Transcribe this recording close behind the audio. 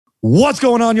What's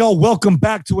going on, y'all? Welcome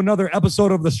back to another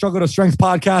episode of the Struggle to Strength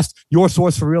podcast, your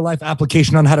source for real life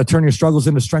application on how to turn your struggles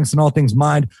into strengths in all things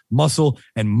mind, muscle,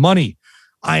 and money.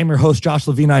 I am your host, Josh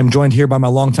Levine. I am joined here by my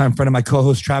longtime friend and my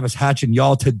co-host, Travis Hatch. And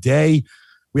y'all, today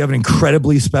we have an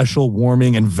incredibly special,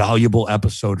 warming, and valuable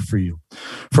episode for you.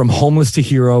 From homeless to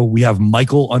hero, we have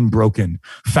Michael Unbroken,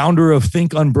 founder of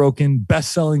Think Unbroken,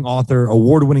 best-selling author,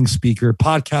 award-winning speaker,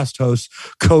 podcast host,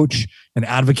 coach, and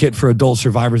advocate for adult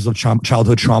survivors of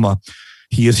childhood trauma.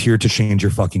 He is here to change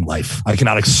your fucking life. I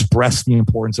cannot express the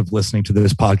importance of listening to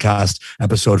this podcast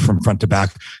episode from front to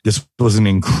back. This was an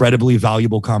incredibly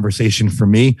valuable conversation for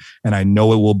me, and I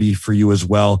know it will be for you as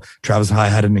well. Travis and I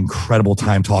had an incredible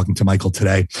time talking to Michael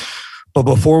today. But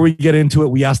before we get into it,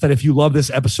 we ask that if you love this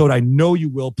episode, I know you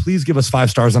will, please give us 5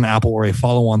 stars on Apple or a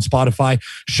follow on Spotify.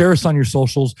 Share us on your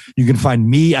socials. You can find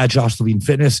me at Josh Levine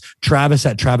Fitness, Travis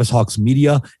at Travis Hawks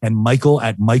Media, and Michael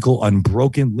at Michael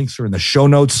Unbroken. Links are in the show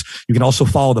notes. You can also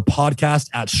follow the podcast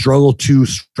at Struggle to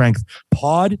Strength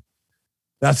Pod.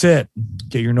 That's it.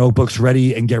 Get your notebooks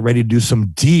ready and get ready to do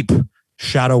some deep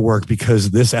shadow work,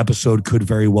 because this episode could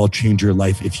very well change your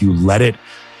life if you let it.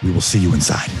 We will see you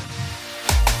inside.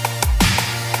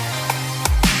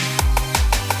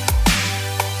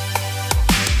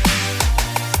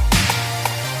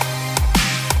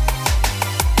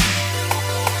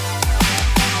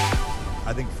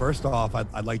 I think first off,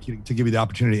 I'd like you to give you the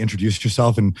opportunity to introduce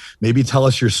yourself and maybe tell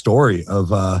us your story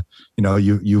of,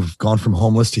 you've gone from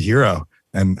homeless to hero,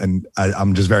 and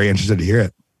I'm just very interested to hear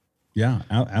it. Yeah,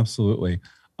 absolutely.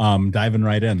 Diving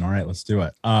right in. All right, let's do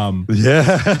it.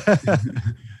 Yeah.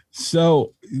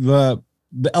 So the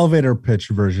elevator pitch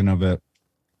version of it,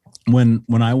 when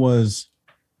I was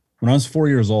 4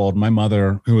 years old, my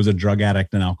mother, who was a drug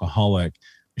addict and alcoholic,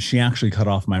 she actually cut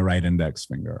off my right index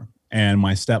finger. And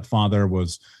my stepfather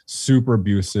was super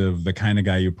abusive, the kind of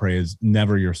guy you pray is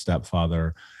never your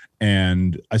stepfather.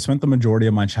 And I spent the majority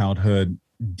of my childhood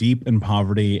deep in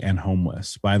poverty and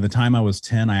homeless. By the time I was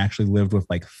 10, I actually lived with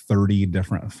like 30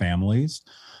 different families.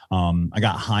 I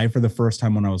got high for the first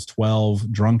time when I was 12,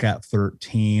 drunk at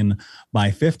 13. By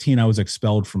 15, I was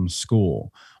expelled from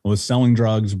school. I was selling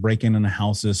drugs, breaking into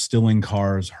houses, stealing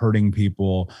cars, hurting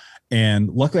people. And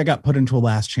luckily I got put into a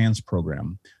last chance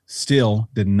program. Still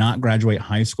did not graduate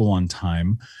high school on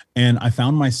time. And I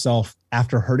found myself,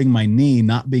 after hurting my knee,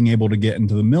 not being able to get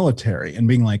into the military and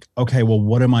being like, okay, well,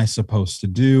 what am I supposed to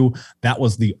do? That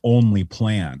was the only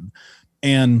plan.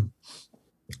 And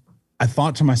I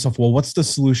thought to myself, well, what's the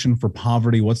solution for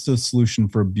poverty? What's the solution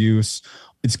for abuse?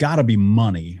 It's got to be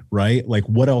money, right? Like,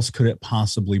 what else could it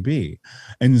possibly be?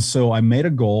 And so I made a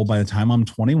goal. By the time I'm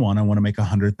 21, I want to make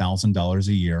 $100,000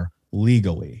 a year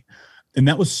legally. And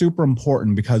that was super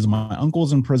important because my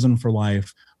uncle's in prison for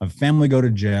life. My family go to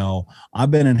jail.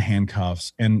 I've been in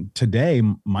handcuffs. And today,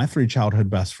 my 3 childhood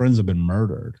best friends have been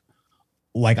murdered.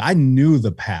 Like, I knew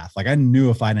the path. Like, I knew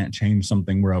if I didn't change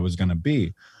something where I was going to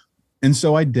be. And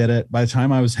so I did it. By the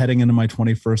time I was heading into my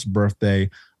 21st birthday,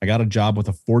 I got a job with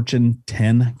a Fortune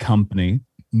 10 company,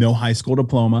 no high school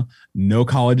diploma, no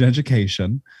college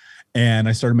education. And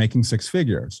I started making 6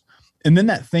 figures. And then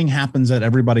that thing happens that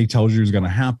everybody tells you is going to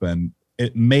happen.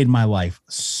 It made my life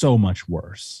so much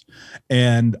worse.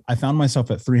 And I found myself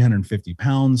at 350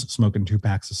 pounds, smoking 2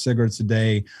 packs of cigarettes a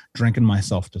day, drinking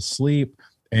myself to sleep.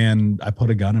 And I put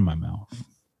a gun in my mouth.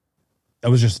 I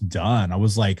was just done. I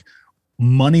was like,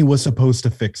 money was supposed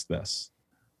to fix this.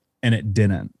 And it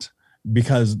didn't.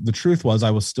 Because the truth was,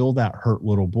 I was still that hurt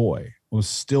little boy. I was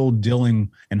still dealing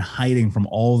and hiding from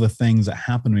all the things that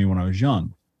happened to me when I was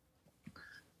young.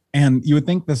 And you would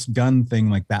think this gun thing,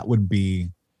 like that would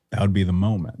be the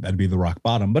moment. That'd be the rock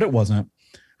bottom, but it wasn't.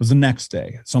 It was the next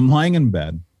day. So I'm lying in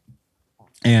bed,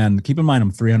 and keep in mind,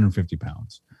 I'm 350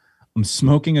 pounds. I'm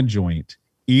smoking a joint,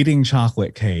 eating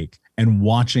chocolate cake, and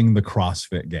watching the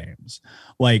CrossFit games.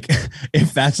 Like,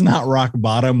 if that's not rock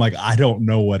bottom, like, I don't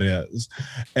know what is.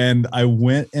 And I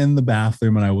went in the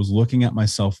bathroom and I was looking at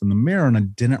myself in the mirror, and I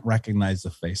didn't recognize the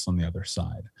face on the other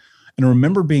side. And I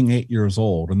remember being 8 years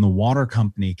old, and the water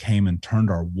company came and turned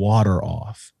our water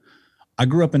off. I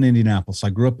grew up in Indianapolis. I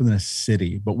grew up in a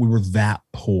city, but we were that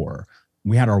poor.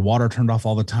 We had our water turned off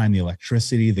all the time, the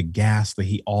electricity, the gas, the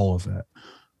heat, all of it.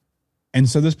 And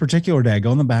so this particular day, I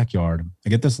go in the backyard, I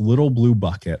get this little blue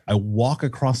bucket. I walk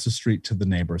across the street to the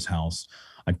neighbor's house.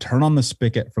 I turn on the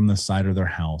spigot from the side of their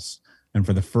house. And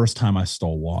for the first time, I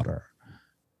stole water.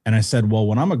 And I said, well,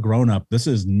 when I'm a grown up, this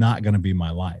is not going to be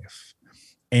my life.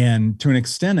 And to an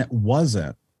extent, it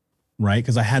wasn't. Right?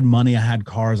 Because I had money, I had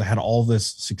cars, I had all this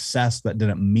success that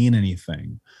didn't mean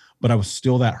anything, but I was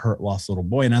still that hurt, lost little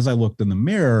boy. And as I looked in the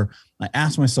mirror, I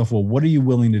asked myself, well, what are you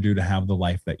willing to do to have the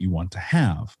life that you want to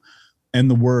have? And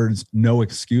the words, no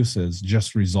excuses,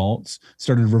 just results,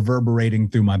 started reverberating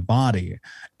through my body.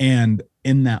 And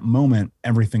in that moment,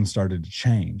 everything started to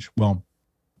change. Well,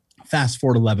 fast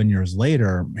forward 11 years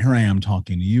later, here I am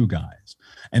talking to you guys.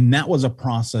 And that was a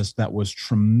process that was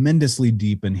tremendously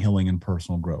deep in healing and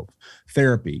personal growth.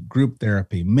 Therapy, group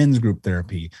therapy, men's group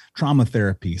therapy, trauma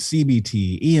therapy,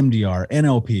 CBT, EMDR,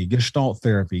 NLP, Gestalt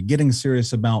therapy, getting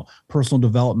serious about personal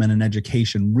development and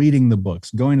education, reading the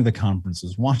books, going to the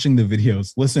conferences, watching the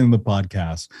videos, listening to the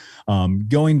podcasts,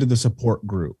 going to the support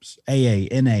groups, AA,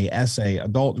 NA, SA,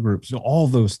 adult groups, all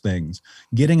those things,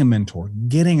 getting a mentor,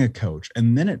 getting a coach.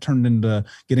 And then it turned into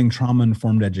getting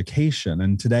trauma-informed education.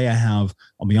 And today I have,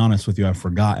 I'll be honest with you, I've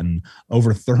forgotten,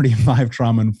 over 35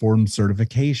 trauma-informed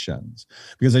certifications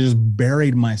because I just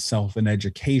buried myself in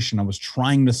education. I was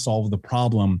trying to solve the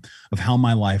problem of how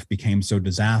my life became so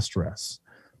disastrous.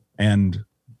 And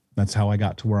that's how I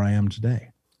got to where I am today.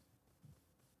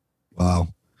 Wow.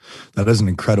 That is an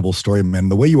incredible story, man.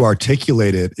 The way you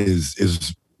articulate it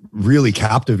is really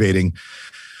captivating.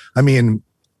 I mean,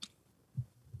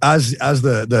 as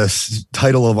the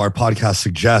title of our podcast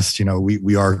suggests,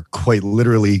 we are quite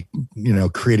literally,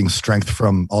 creating strength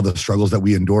from all the struggles that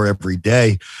we endure every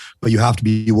day, but you have to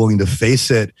be willing to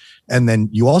face it. And then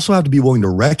you also have to be willing to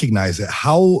recognize it.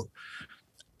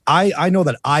 I know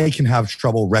that I can have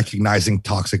trouble recognizing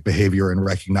toxic behavior and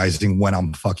recognizing when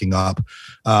I'm fucking up.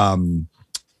 And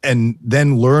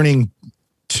then learning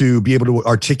to be able to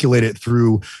articulate it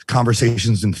through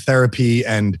conversations in therapy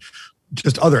and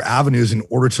just other avenues in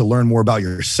order to learn more about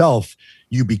yourself,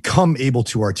 you become able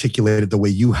to articulate it the way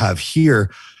you have here.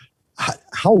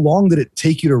 How long did it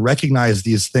take you to recognize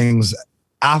these things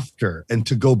after and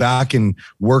to go back and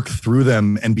work through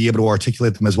them and be able to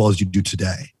articulate them as well as you do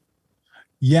today?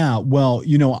 Yeah, well,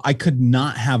 I could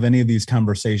not have any of these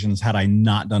conversations had I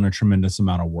not done a tremendous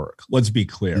amount of work. Let's be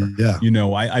clear. Yeah.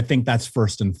 I think that's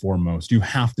first and foremost. You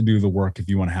have to do the work if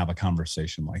you want to have a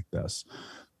conversation like this.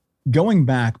 Going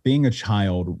back, being a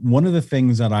child, one of the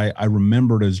things that I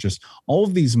remembered is just all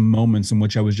of these moments in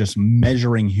which I was just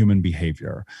measuring human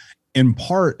behavior. In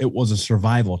part, it was a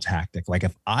survival tactic. Like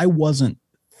if I wasn't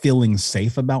feeling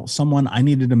safe about someone, I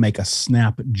needed to make a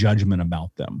snap judgment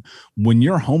about them. When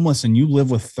you're homeless and you live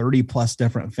with 30 plus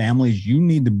different families, you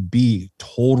need to be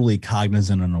totally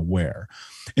cognizant and aware.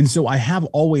 And so I have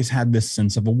always had this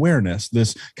sense of awareness,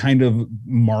 this kind of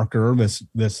marker,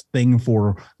 this thing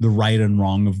for the right and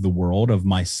wrong of the world, of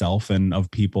myself and of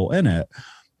people in it.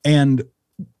 And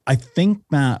I think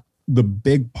that the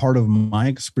big part of my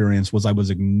experience was I was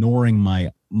ignoring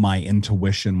my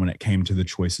intuition when it came to the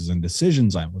choices and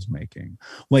decisions I was making.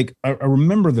 Like I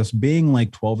remember this being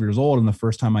like 12 years old, and the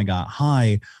first time I got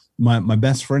high, my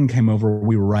best friend came over,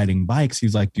 we were riding bikes. He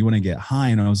was like, do you want to get high?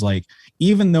 And I was like,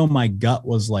 even though my gut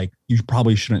was like, you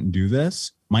probably shouldn't do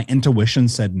this, my intuition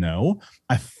said no.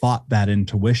 I fought that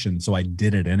intuition. So I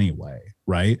did it anyway.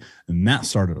 Right. And that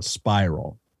started a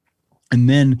spiral. And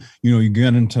then, you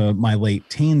get into my late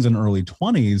teens and early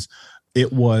 20s,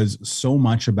 it was so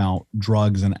much about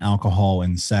drugs and alcohol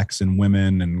and sex and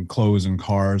women and clothes and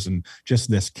cars and just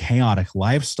this chaotic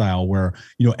lifestyle where,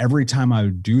 every time I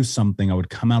would do something, I would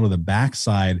come out of the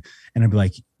backside and I'd be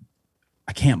like,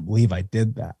 I can't believe I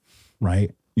did that.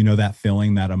 Right. That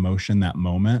feeling, that emotion, that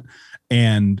moment.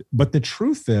 But the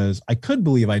truth is I could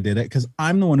believe I did it because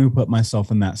I'm the one who put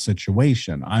myself in that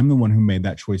situation. I'm the one who made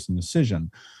that choice and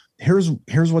decision. Here's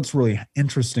what's really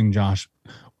interesting, Josh.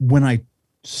 When I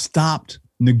stopped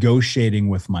negotiating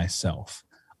with myself,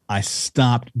 I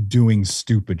stopped doing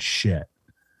stupid shit.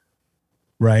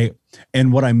 Right.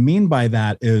 And what I mean by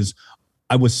that is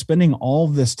I was spending all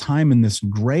this time in this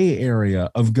gray area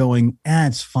of going,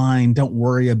 it's fine. Don't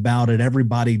worry about it.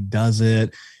 Everybody does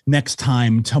it. Next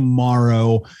time,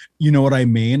 tomorrow. You know what I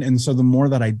mean? And so the more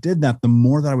that I did that, the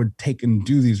more that I would take and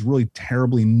do these really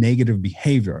terribly negative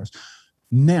behaviors.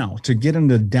 Now, to get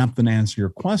into depth and answer your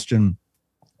question,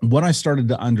 what I started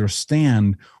to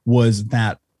understand was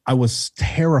that I was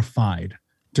terrified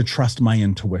to trust my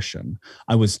intuition.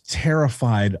 I was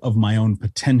terrified of my own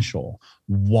potential.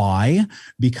 Why?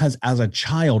 Because as a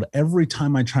child, every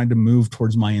time I tried to move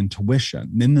towards my intuition,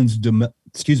 in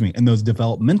those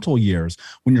developmental years,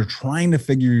 when you're trying to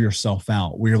figure yourself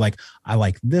out, where you're like, I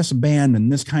like this band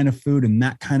and this kind of food and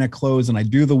that kind of clothes, and I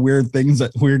do the weird things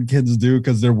that weird kids do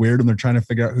because they're weird and they're trying to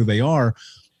figure out who they are.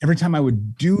 Every time I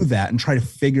would do that and try to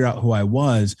figure out who I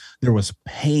was, there was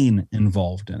pain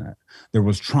involved in it. There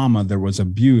was trauma, there was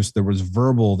abuse, there was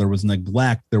verbal, there was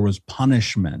neglect, there was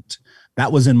punishment.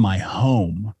 That was in my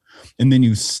home. And then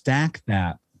you stack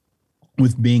that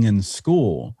with being in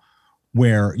school,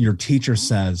 where your teacher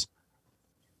says,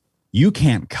 you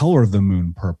can't color the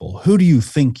moon purple. Who do you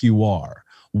think you are?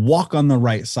 Walk on the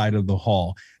right side of the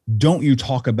hall. Don't you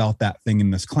talk about that thing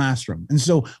in this classroom. And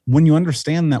so when you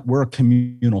understand that we're a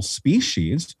communal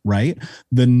species, right?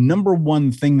 The number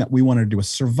one thing that we want to do is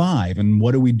survive. And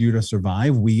what do we do to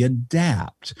survive? We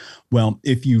adapt. Well,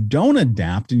 if you don't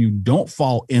adapt and you don't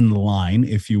fall in line,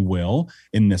 if you will,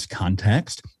 in this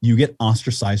context, you get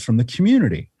ostracized from the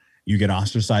community. You get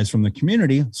ostracized from the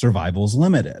community, survival is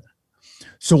limited.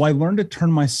 So I learned to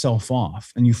turn myself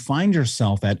off, and you find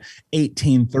yourself at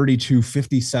 18, 32,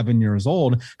 57 years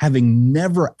old, having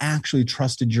never actually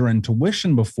trusted your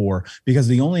intuition before, because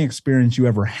the only experience you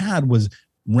ever had was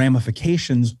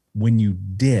ramifications when you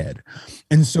did.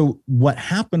 And so what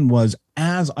happened was,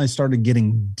 as I started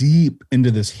getting deep into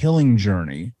this healing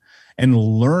journey and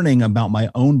learning about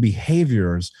my own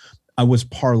behaviors, I was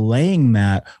parlaying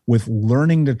that with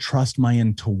learning to trust my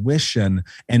intuition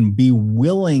and be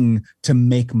willing to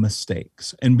make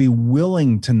mistakes and be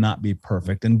willing to not be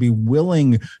perfect and be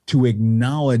willing to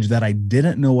acknowledge that I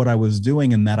didn't know what I was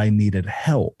doing and that I needed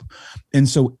help. And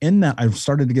so in that, I've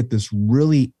started to get this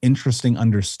really interesting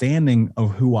understanding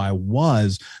of who I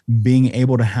was, being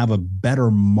able to have a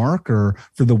better marker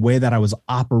for the way that I was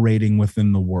operating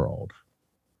within the world.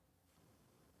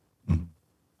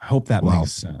 I hope that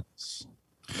makes sense.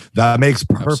 That makes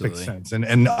perfect sense.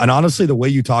 And honestly, the way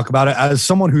you talk about it, as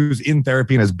someone who's in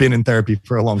therapy and has been in therapy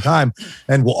for a long time,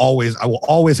 and I will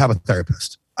always have a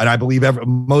therapist. And I believe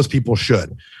most people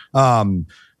should.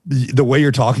 The way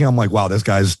you're talking, I'm like, wow, this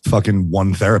guy's fucking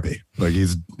won therapy. Like he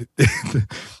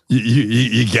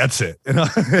gets it.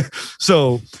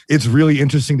 So it's really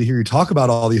interesting to hear you talk about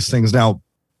all these things. Now,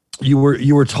 you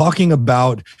were talking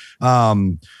about,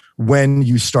 when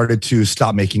you started to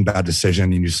stop making bad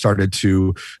decisions and you started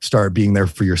to start being there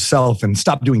for yourself and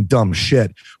stop doing dumb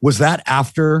shit. Was that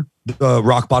after the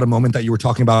rock bottom moment that you were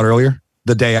talking about earlier,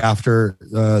 the day after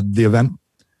the event?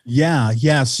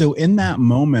 Yeah. So in that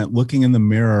moment, looking in the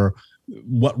mirror,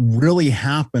 what really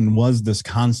happened was this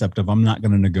concept of I'm not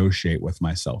going to negotiate with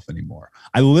myself anymore.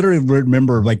 I literally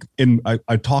remember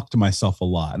I talked to myself a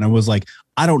lot and I was like,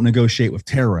 I don't negotiate with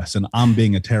terrorists and I'm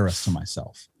being a terrorist to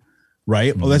myself.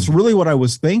 Right. Well, that's really what I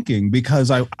was thinking,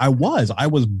 because I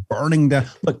was burning down.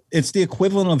 Look, it's the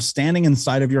equivalent of standing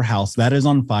inside of your house that is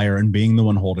on fire and being the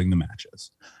one holding the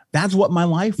matches. That's what my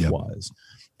life was.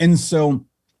 And so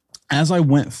as I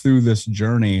went through this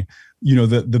journey,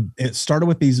 it started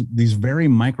with these very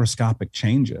microscopic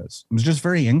changes. It was just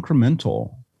very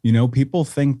incremental. People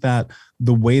think that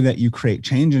the way that you create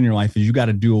change in your life is you got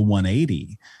to do a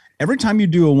 180. Every time you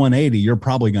do a 180, you're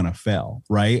probably going to fail,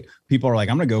 right? People are like,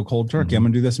 I'm going to go cold turkey. I'm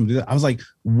going to do this and do that. I was like,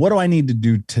 what do I need to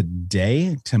do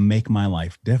today to make my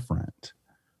life different,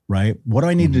 right? What do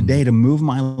I need today to move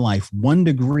my life 1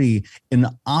 degree in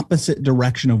the opposite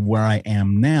direction of where I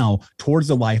am now towards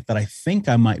the life that I think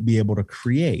I might be able to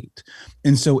create?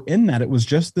 And so in that, it was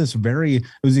just it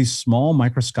was these small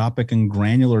microscopic and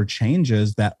granular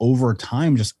changes that over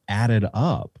time just added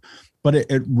up. But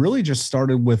it really just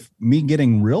started with me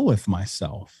getting real with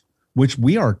myself, which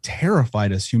we are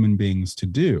terrified as human beings to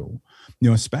do,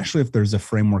 especially if there's a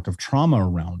framework of trauma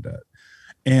around it.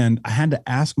 And I had to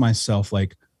ask myself,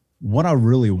 like, what I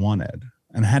really wanted.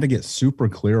 And I had to get super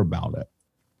clear about it.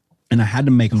 And I had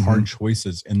to make hard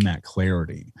choices in that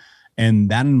clarity.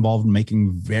 And that involved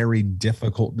making very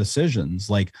difficult decisions,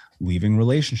 like leaving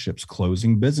relationships,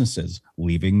 closing businesses,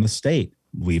 leaving the state,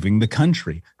 leaving the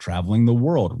country, traveling the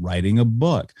world, writing a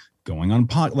book, going on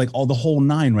like all the whole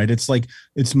nine, right? It's like,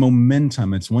 it's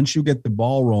momentum. It's once you get the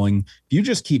ball rolling, if you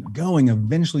just keep going,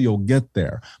 eventually you'll get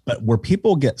there. But where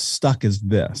people get stuck is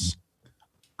this: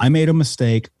 I made a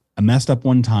mistake. I messed up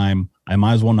one time. I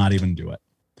might as well not even do it.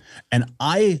 And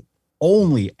I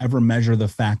only ever measure the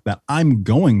fact that I'm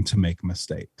going to make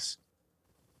mistakes.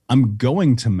 I'm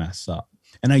going to mess up.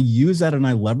 And I use that and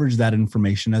I leverage that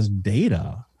information as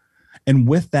data. And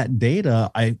with that data,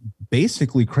 I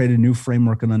basically create a new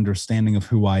framework and understanding of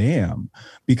who I am.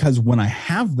 Because when I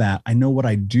have that, I know what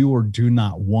I do or do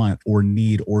not want or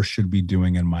need or should be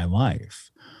doing in my life,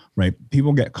 right?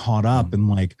 People get caught up in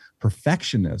like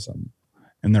perfectionism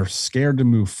and they're scared to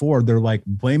move forward. They're like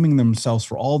blaming themselves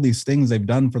for all these things they've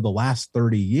done for the last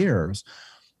 30 years.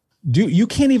 You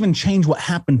can't even change what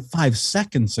happened 5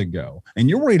 seconds ago, and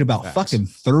you're worried about fucking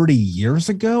 30 years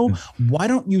ago. Why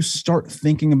don't you start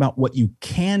thinking about what you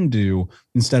can do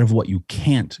instead of what you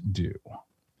can't do?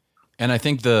 And I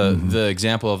think the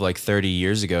example of like 30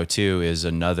 years ago too is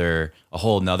a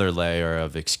whole nother layer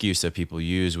of excuse that people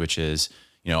use, which is,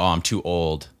 oh, I'm too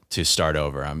old to start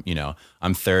over.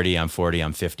 I'm 30, I'm 40,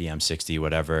 I'm 50, I'm 60,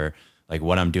 whatever. like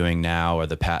what I'm doing now or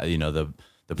the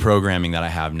programming that I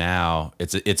have now,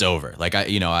 it's over. Like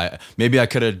maybe I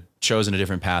could have chosen a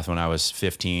different path when I was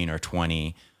 15 or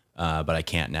 20, but I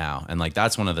can't now. And like,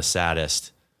 that's one of the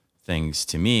saddest things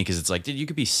to me. Cause it's like, dude, you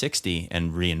could be 60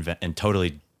 and reinvent and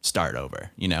totally start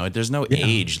over, there's no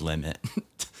age limit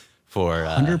for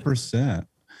 100%.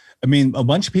 I mean, a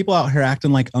bunch of people out here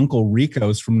acting like Uncle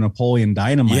Rico's from Napoleon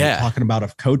Dynamite, talking about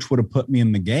if Coach would have put me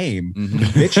in the game.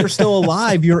 Bitch, you're still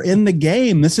alive. You're in the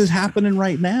game. This is happening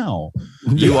right now.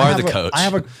 You are the coach.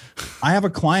 I have a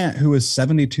client who is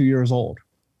 72 years old,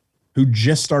 who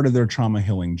just started their trauma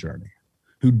healing journey,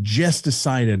 who just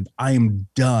decided I am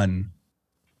done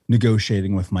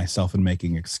negotiating with myself and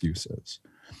making excuses.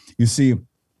 You see,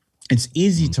 it's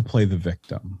easy to play the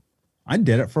victim. I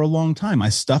did it for a long time. I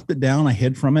stuffed it down. I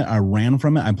hid from it. I ran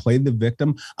from it. I played the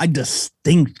victim. I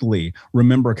distinctly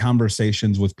remember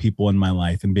conversations with people in my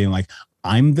life and being like,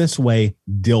 I'm this way,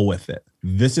 deal with it.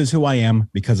 This is who I am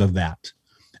because of that.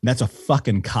 And that's a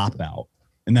fucking cop-out.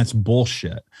 And that's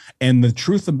bullshit. And the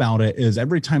truth about it is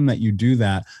every time that you do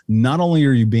that, not only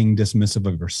are you being dismissive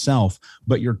of yourself,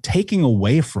 but you're taking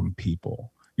away from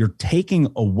people. You're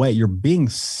taking away, you're being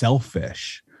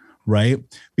selfish. Right?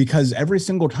 Because every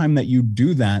single time that you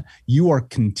do that, you are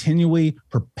continually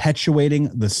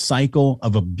perpetuating the cycle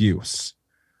of abuse.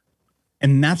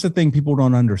 And that's the thing people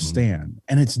don't understand.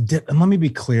 And and let me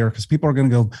be clear, because people are going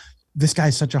to go, this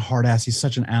guy's such a hard ass. He's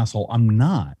such an asshole. I'm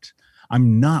not.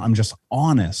 I'm just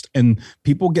honest. And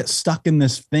people get stuck in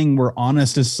this thing where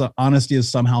honesty is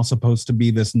somehow supposed to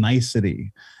be this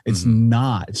nicety. It's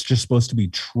not. It's just supposed to be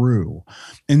true.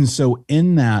 And so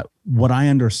in that, what I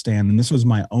understand, and this was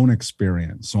my own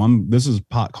experience. So this is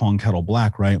pot calling kettle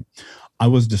black, right? I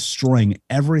was destroying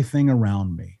everything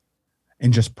around me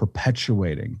and just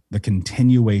perpetuating the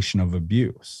continuation of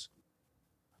abuse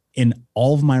in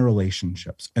all of my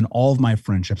relationships and all of my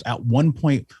friendships. At one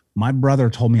point, my brother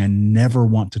told me, I never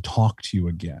want to talk to you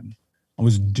again. I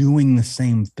was doing the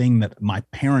same thing that my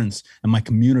parents and my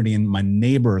community and my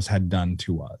neighbors had done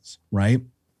to us, right?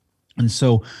 And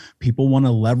so people want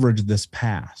to leverage this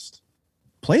past.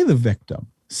 Play the victim.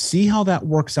 See how that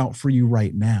works out for you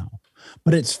right now.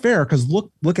 But it's fair because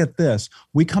look at this.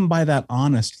 We come by that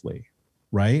honestly,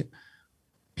 right?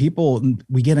 People,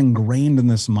 we get ingrained in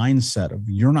this mindset of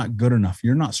you're not good enough,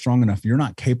 you're not strong enough, you're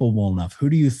not capable enough. Who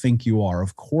do you think you are?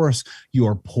 Of course you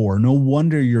are poor. No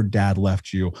wonder your dad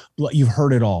left you. You've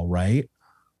heard it all, right?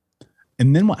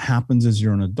 And then what happens is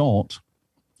you're an adult,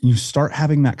 you start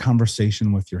having that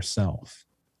conversation with yourself.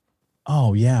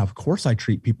 Oh yeah, of course I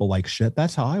treat people like shit.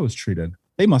 That's how I was treated.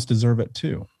 They must deserve it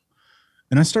too.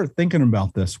 And I started thinking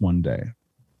about this one day.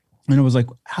 And it was like,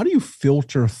 how do you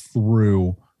filter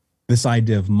through this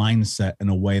idea of mindset in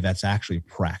a way that's actually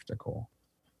practical?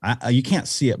 You can't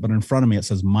see it, but in front of me, it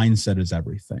says mindset is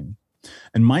everything.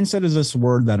 And mindset is this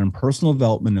word that in personal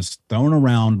development is thrown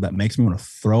around that makes me want to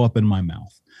throw up in my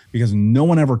mouth because no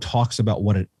one ever talks about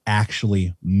what it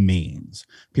actually means.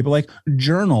 People like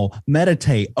journal,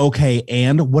 meditate. Okay,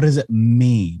 and what does it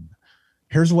mean?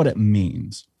 Here's what it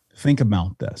means. Think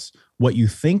about this. What you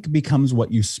think becomes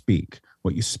what you speak.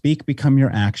 What you speak become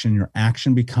your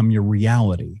action become your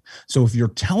reality. So if you're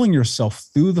telling yourself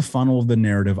through the funnel of the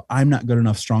narrative, I'm not good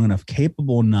enough, strong enough,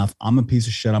 capable enough, I'm a piece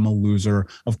of shit, I'm a loser,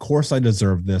 of course I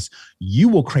deserve this, you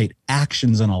will create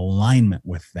actions in alignment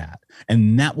with that.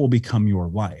 And that will become your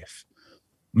life.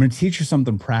 I'm going to teach you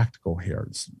something practical here.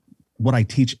 It's what I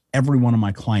teach every one of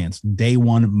my clients, day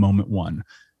one, moment one.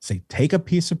 Say, take a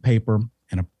piece of paper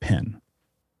and a pen.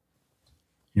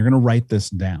 You're going to write this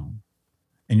down.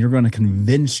 And you're going to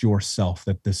convince yourself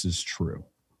that this is true.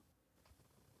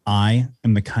 I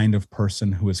am the kind of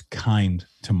person who is kind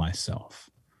to myself.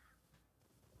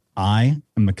 I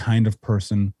am the kind of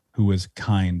person who is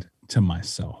kind to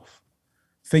myself.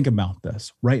 Think about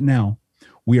this. Right now,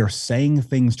 we are saying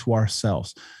things to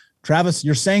ourselves. Travis,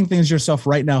 you're saying things to yourself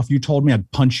right now. If you told me,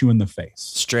 I'd punch you in the face.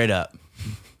 Straight up.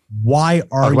 Why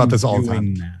are you this all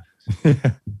doing the time.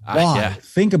 that? Why? Yeah.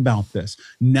 Think about this.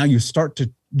 Now you start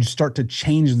to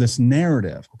change this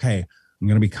narrative. Okay, I'm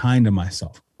going to be kind to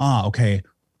myself. Okay,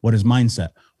 what is mindset?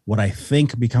 What I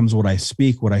think becomes what I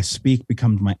speak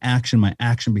becomes my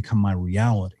action become my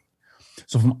reality.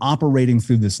 So if I'm operating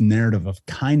through this narrative of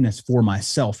kindness for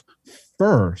myself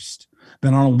first,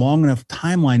 then on a long enough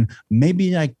timeline,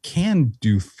 maybe I can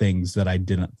do things that I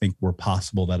didn't think were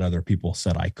possible that other people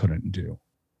said I couldn't do.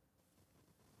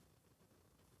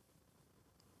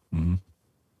 Mm-hmm.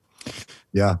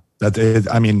 Yeah, that is,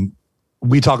 I mean,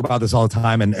 we talk about this all the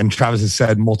time, and Travis has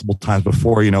said multiple times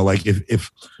before, like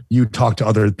if you talk to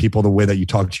other people the way that you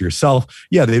talk to yourself,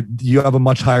 you have a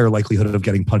much higher likelihood of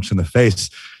getting punched in the face.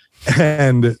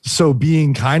 And so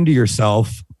being kind to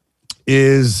yourself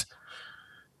is,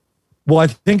 well,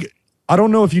 I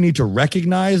don't know if you need to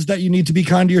recognize that you need to be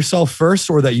kind to yourself first,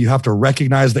 or that you have to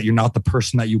recognize that you're not the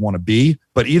person that you want to be.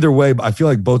 But either way, I feel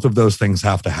like both of those things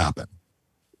have to happen.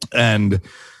 And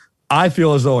I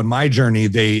feel as though in my journey,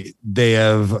 they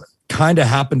have kind of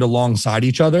happened alongside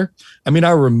each other. I mean,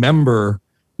 I remember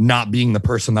not being the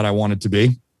person that I wanted to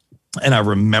be. And I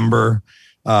remember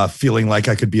feeling like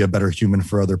I could be a better human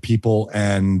for other people.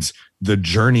 And the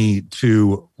journey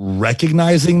to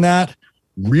recognizing that,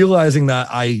 realizing that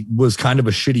I was kind of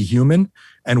a shitty human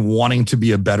and wanting to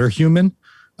be a better human.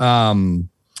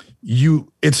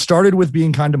 It started with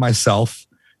being kind to myself.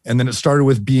 And then it started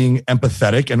with being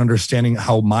empathetic and understanding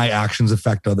how my actions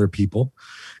affect other people.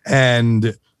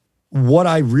 And what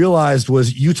I realized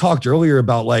was, you talked earlier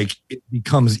about like, it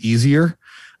becomes easier.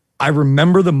 I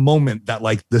remember the moment that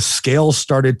like the scale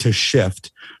started to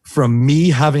shift from me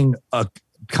having a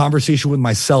conversation with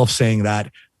myself saying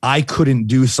that I couldn't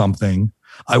do something.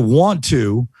 I want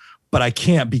to, but I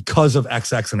can't because of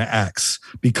X, X, and X,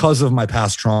 because of my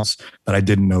past traumas that I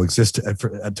didn't know existed,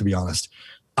 to be honest.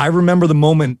 I remember the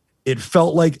moment it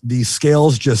felt like the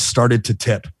scales just started to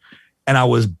tip and I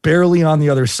was barely on the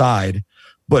other side,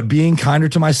 but being kinder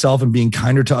to myself and being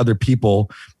kinder to other people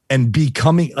and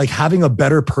becoming like having a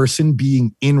better person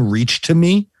being in reach to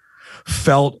me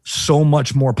felt so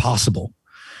much more possible.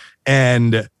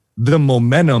 And the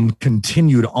momentum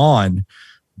continued on,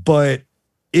 but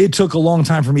it took a long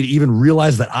time for me to even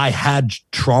realize that I had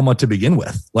trauma to begin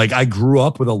with. Like, I grew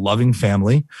up with a loving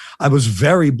family. I was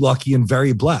very lucky and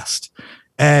very blessed.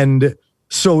 And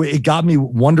so it got me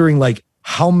wondering, like,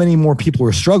 how many more people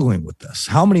are struggling with this?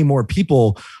 How many more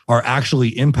people are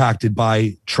actually impacted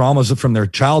by traumas from their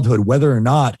childhood, whether or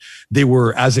not they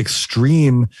were as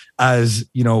extreme as,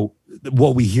 you know,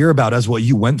 what we hear about as what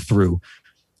you went through?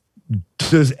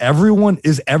 Is everyone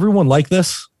like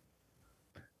this?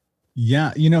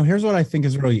 Yeah, you know, here's what I think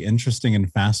is really interesting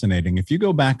and fascinating. If you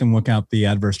go back and look at the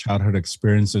Adverse Childhood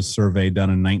Experiences Survey done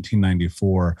in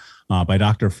 1994 by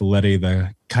Dr. Folletti,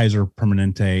 the Kaiser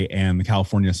Permanente, and the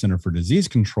California Center for Disease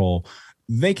Control,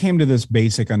 they came to this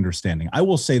basic understanding. I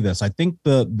will say this. I think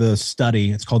the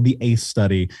study, it's called the ACE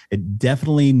study, it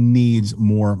definitely needs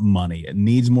more money. It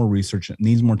needs more research. It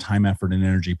needs more time, effort, and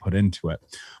energy put into it.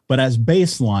 But as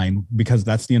baseline, because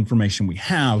that's the information we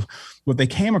have, what they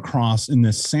came across in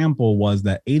this sample was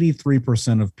that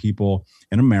 83% of people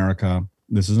in America,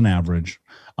 this is an average,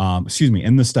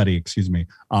 in the study,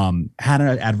 had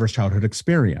an adverse childhood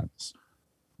experience.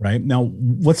 Right now,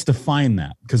 let's define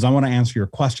that, because I want to answer your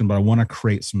question, but I want to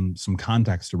create some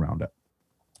context around it.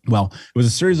 Well, it was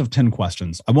a series of 10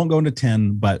 questions. I won't go into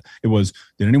 10, but it was,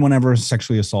 did anyone ever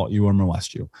sexually assault you or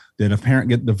molest you? Did a parent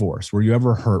get divorced? Were you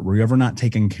ever hurt? Were you ever not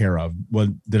taken care of?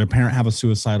 Did a parent have a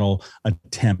suicidal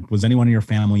attempt? Was anyone in your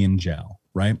family in jail?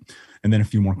 Right? And then a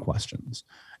few more questions.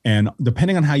 And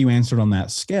depending on how you answered on that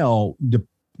scale,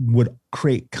 would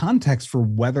create context for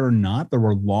whether or not there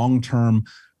were long-term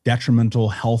detrimental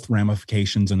health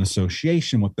ramifications in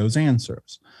association with those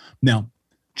answers. Now,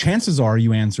 chances are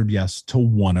you answered yes to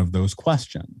one of those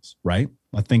questions, right?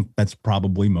 I think that's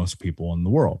probably most people in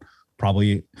the world,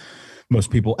 probably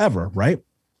most people ever, right?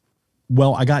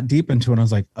 Well, I got deep into it and I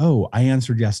was like, oh, I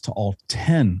answered yes to all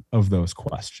 10 of those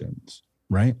questions,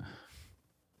 right?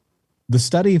 The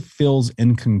study feels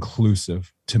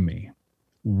inconclusive to me.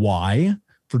 Why?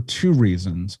 For two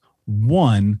reasons.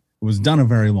 One, it was done a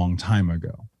very long time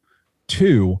ago.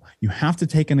 Two, you have to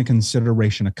take into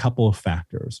consideration a couple of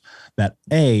factors. That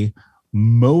A,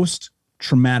 most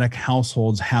traumatic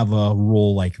households have a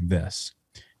rule like this.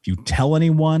 If you tell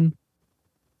anyone,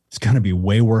 it's going to be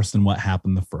way worse than what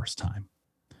happened the first time.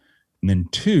 And then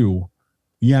two,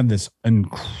 you have this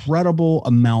incredible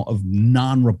amount of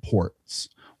non-reports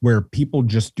where people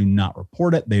just do not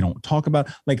report it. They don't talk about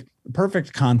it. Like,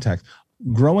 perfect context.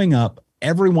 Growing up,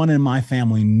 everyone in my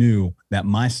family knew that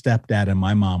my stepdad and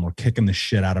my mom were kicking the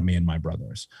shit out of me and my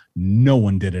brothers. No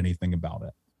one did anything about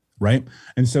it, right?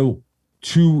 And so,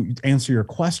 to answer your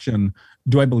question,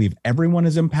 do I believe everyone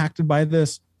is impacted by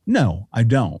this? No, I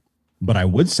don't. But I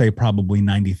would say probably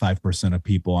 95% of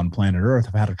people on planet Earth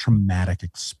have had a traumatic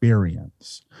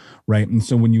experience, right? And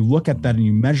so when you look at that and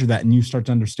you measure that and you start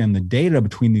to understand the data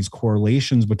between these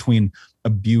correlations between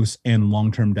abuse and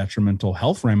long-term detrimental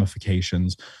health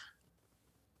ramifications,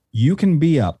 you can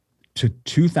be up to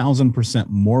 2,000%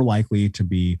 more likely to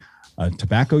be a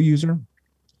tobacco user,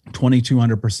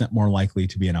 2,200% more likely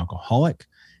to be an alcoholic,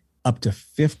 up to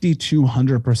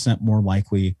 5,200% more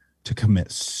likely to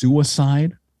commit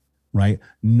suicide, right?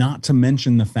 Not to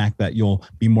mention the fact that you'll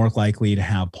be more likely to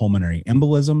have pulmonary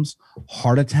embolisms,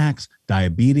 heart attacks,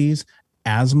 diabetes,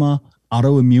 asthma,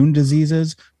 autoimmune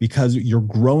diseases, because you're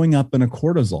growing up in a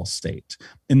cortisol state,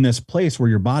 in this place where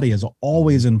your body is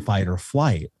always in fight or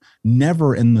flight,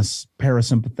 never in this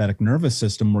parasympathetic nervous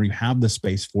system where you have the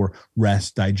space for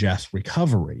rest, digest,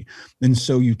 recovery. And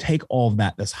so you take all of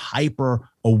that, this hyper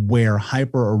aware,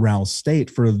 hyper aroused state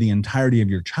for the entirety of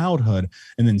your childhood,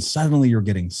 and then suddenly you're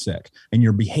getting sick and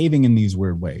you're behaving in these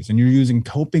weird ways and you're using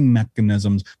coping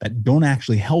mechanisms that don't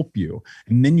actually help you.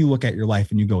 And then you look at your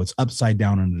life and you go, it's upside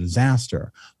down and a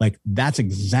disaster. Like, that's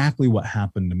exactly what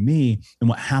happened to me and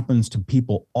what happens to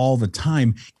people all the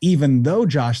time, even though,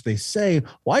 Josh, they say,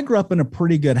 well, I grew up in a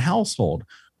pretty good household.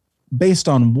 Based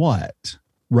on what?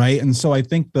 Right. And so I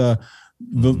think the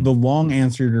long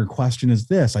answer to your question is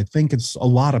this: I think it's a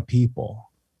lot of people.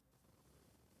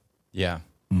 Yeah.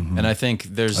 And I think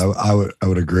I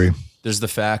would agree. There's the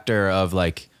factor of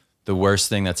like, the worst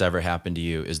thing that's ever happened to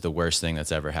you is the worst thing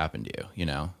that's ever happened to you. You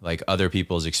know, like other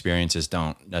people's experiences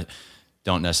don't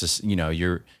necessarily, you know,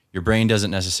 your brain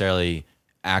doesn't necessarily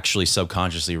actually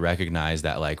subconsciously recognize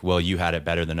that, like, well, you had it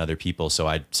better than other people, so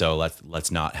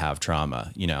let's not have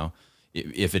trauma. You know,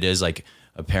 if it is like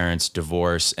a parent's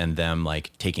divorce and them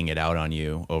like taking it out on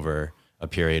you over a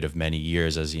period of many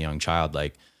years as a young child,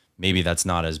 like maybe that's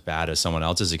not as bad as someone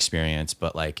else's experience,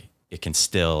 but like it can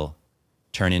still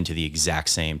turn into the exact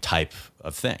same type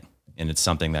of thing. And it's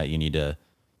something that you need to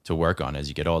work on as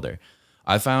you get older.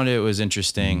 I found it was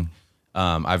interesting.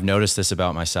 I've noticed this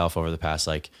about myself over the past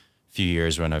like few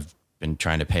years when I've been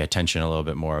trying to pay attention a little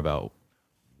bit more about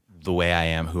the way I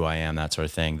am, who I am, that sort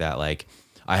of thing, that like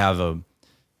I have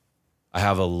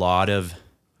a lot of,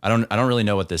 I don't really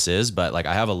know what this is, but like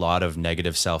I have a lot of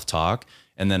negative self-talk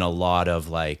and then a lot of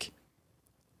like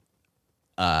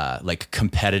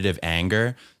competitive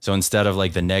anger. So instead of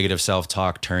like the negative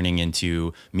self-talk turning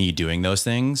into me doing those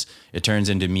things, it turns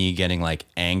into me getting like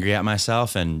angry at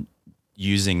myself and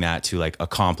using that to like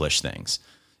accomplish things.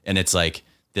 And it's like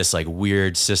this like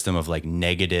weird system of like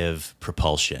negative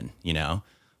propulsion, you know?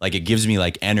 Like it gives me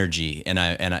like energy and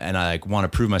I like want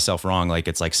to prove myself wrong. Like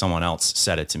it's like someone else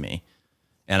said it to me.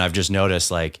 And I've just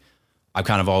noticed like I've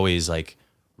kind of always like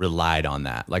relied on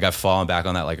that. Like I've fallen back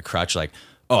on that like a crutch, like,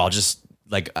 oh, I'll just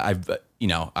like,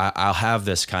 I'll have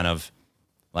this kind of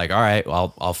like, all right,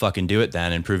 well, I'll fucking do it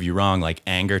then and prove you wrong, like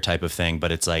anger type of thing.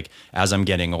 But it's like, as I'm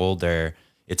getting older,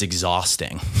 it's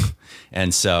exhausting.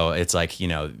 And so it's like, you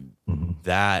know,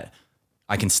 that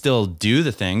I can still do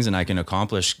the things and I can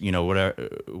accomplish, you know,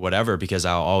 whatever, because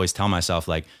I'll always tell myself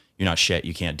like, you're not shit,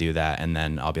 you can't do that. And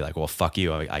then I'll be like, well, fuck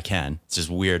you, I can. It's just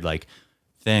weird like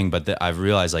thing. But I've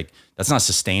realized like, that's not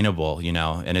sustainable, you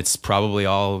know, and it's probably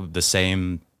all the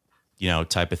same, you know,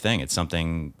 type of thing. It's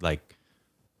something like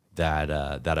that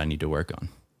I need to work on.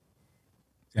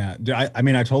 Yeah. I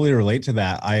mean, I totally relate to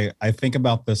that. I think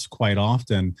about this quite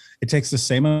often. It takes the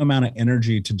same amount of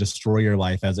energy to destroy your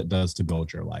life as it does to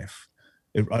build your life.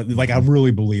 Like I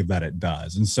really believe that it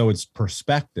does. And so it's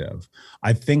perspective.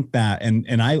 I think that,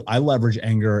 and I leverage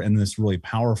anger in this really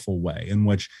powerful way in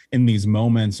which, in these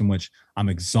moments in which I'm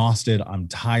exhausted, I'm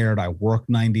tired, I work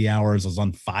 90 hours, I was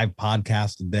on 5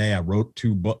 podcasts a day, I wrote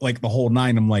 2 books, like the whole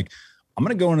 9, I'm like, I'm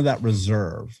going to go into that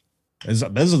reserve. There's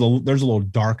a little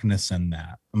darkness in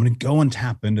that. I'm going to go and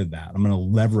tap into that. I'm going to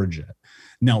leverage it.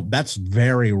 Now, that's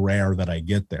very rare that I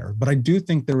get there, but I do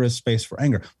think there is space for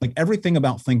anger. Like everything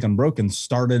about Think Unbroken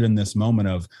started in this moment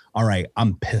of, all right,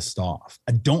 I'm pissed off.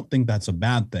 I don't think that's a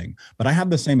bad thing, but I have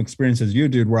the same experience as you,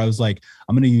 dude, where I was like,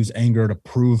 I'm going to use anger to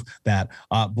prove that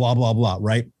blah, blah, blah,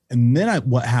 right? And then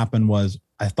what happened was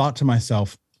I thought to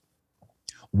myself,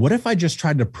 what if I just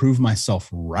tried to prove myself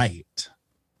right?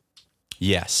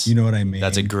 Yes. You know what I mean?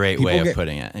 That's a great way of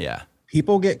putting it. Yeah.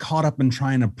 People get caught up in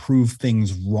trying to prove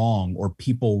things wrong or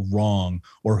people wrong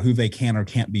or who they can or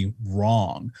can't be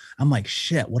wrong. I'm like,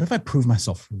 shit, what if I prove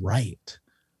myself right?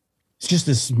 It's just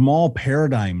this small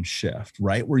paradigm shift,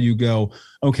 right? Where you go,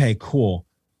 okay, cool.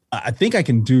 I think I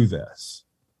can do this.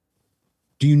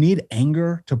 Do you need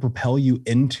anger to propel you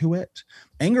into it?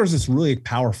 Anger is this really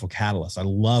powerful catalyst. I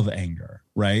love anger,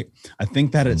 right? I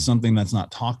think that it's something that's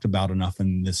not talked about enough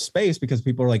in this space because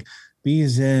people are like, be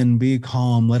zen, be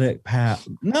calm, let it pass.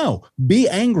 No, be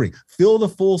angry. Feel the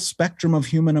full spectrum of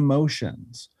human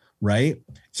emotions, right?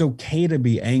 It's okay to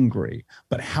be angry,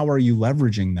 but how are you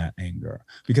leveraging that anger?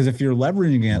 Because if you're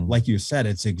leveraging it, like you said,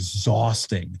 it's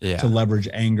exhausting to leverage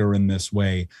anger in this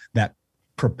way that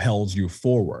propels you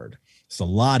forward. It's a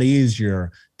lot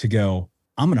easier to go,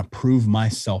 I'm going to prove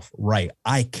myself right.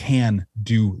 I can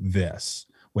do this.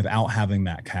 without having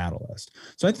that catalyst.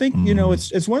 So I think, you know,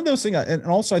 it's one of those things. And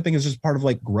also I think it's just part of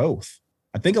like growth.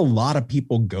 I think a lot of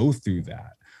people go through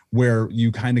that, where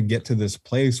you kind of get to this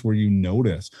place where you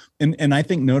notice. And I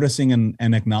think noticing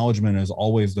and acknowledgement is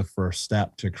always the first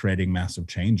step to creating massive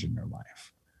change in your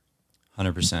life.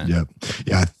 100%. Yep.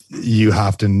 Yeah. You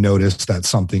have to notice that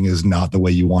something is not the way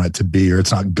you want it to be, or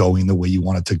it's not going the way you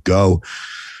want it to go.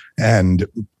 And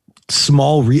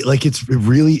it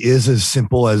really is as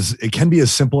simple as it can be,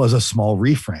 as simple as a small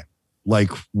reframe, like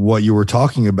what you were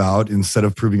talking about. Instead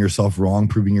of proving yourself wrong,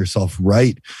 proving yourself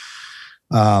right.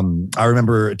 I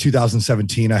remember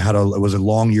 2017, it was a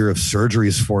long year of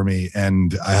surgeries for me,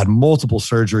 and I had multiple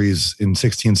surgeries in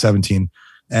 16, 17.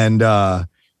 And,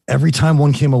 every time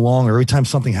one came along, or every time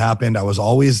something happened, I was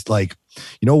always like,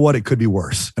 you know what, it could be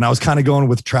worse. And I was kind of going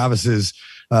with Travis's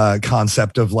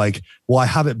concept of like, well, I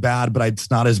have it bad, but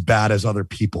it's not as bad as other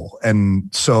people. And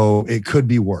so it could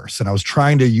be worse. And I was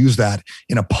trying to use that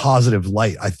in a positive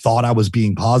light. I thought I was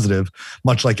being positive,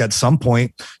 much like at some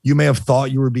point you may have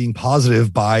thought you were being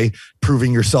positive by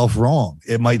proving yourself wrong.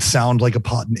 It might sound like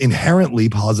inherently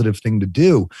positive thing to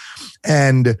do.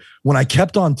 And when I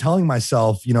kept on telling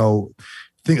myself, you know,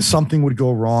 think something would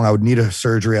go wrong, I would need a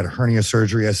surgery, I had a hernia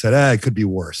surgery, I said, it could be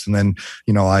worse. And then,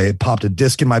 you know, I popped a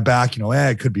disc in my back, you know,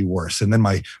 it could be worse. And then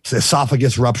my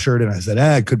esophagus ruptured, and I said,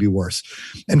 it could be worse.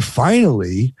 And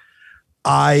finally,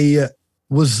 I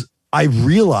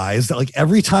realized that like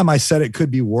every time I said it could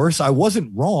be worse, I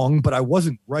wasn't wrong, but I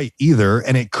wasn't right either.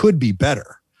 And it could be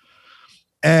better.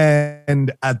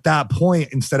 And at that point,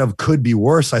 instead of could be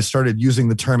worse, I started using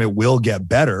the term it will get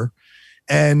better.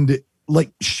 And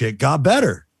like shit got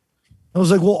better. I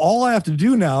was like, well, all I have to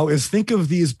do now is think of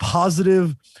these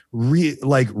positive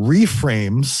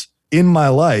reframes in my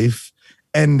life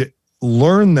and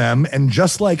learn them. And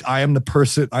just like I'm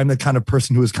the kind of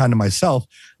person who is kind to myself,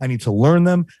 I need to learn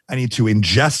them. I need to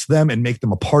ingest them and make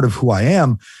them a part of who I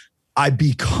am. I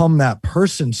become that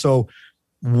person. So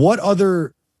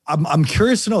I'm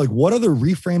curious to know, like, what other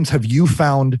reframes have you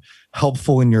found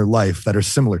helpful in your life that are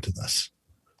similar to this?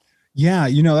 Yeah,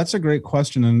 you know, that's a great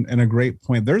question and a great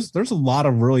point. There's a lot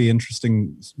of really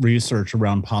interesting research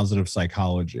around positive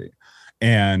psychology.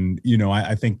 And, you know,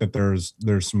 I think that there's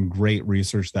some great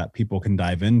research that people can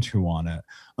dive into on it.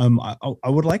 I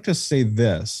would like to say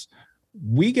this.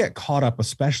 We get caught up,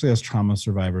 especially as trauma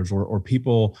survivors or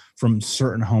people from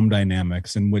certain home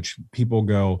dynamics in which people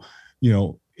go, you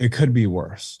know, it could be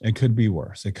worse. It could be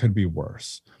worse. It could be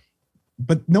worse.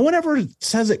 But no one ever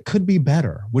says it could be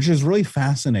better, which is really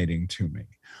fascinating to me.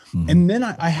 Mm-hmm. And then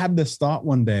I had this thought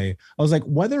one day. I was like,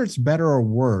 whether it's better or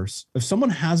worse, if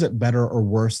someone has it better or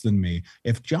worse than me,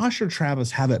 if Josh or Travis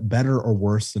have it better or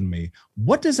worse than me,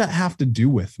 what does that have to do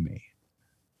with me?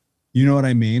 You know what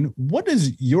I mean? What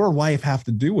does your life have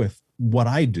to do with what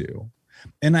I do?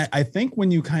 And I think when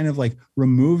you kind of like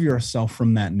remove yourself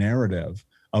from that narrative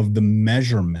of the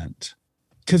measurement,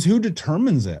 because who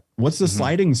determines it? What's the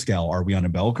sliding scale? Are we on a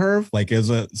bell curve? Like, is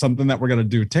it something that we're going to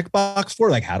do tick box for?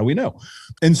 Like, how do we know?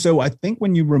 And so I think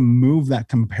when you remove that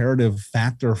comparative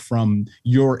factor from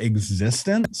your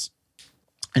existence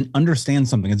and understand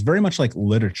something, it's very much like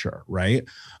literature, right?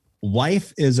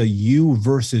 Life is a you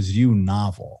versus you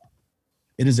novel.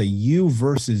 It is a you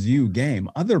versus you game.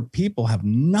 Other people have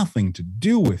nothing to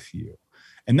do with you.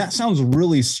 And that sounds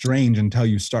really strange until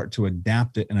you start to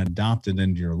adapt it and adopt it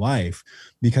into your life,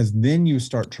 because then you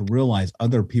start to realize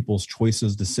other people's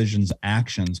choices, decisions,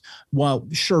 actions. Well,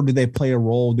 sure, do they play a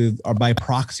role? Or by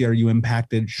proxy, are you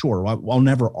impacted? Sure, I'll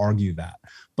never argue that.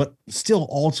 But still,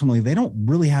 ultimately, they don't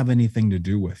really have anything to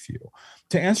do with you.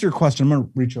 To answer your question, I'm going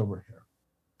to reach over here.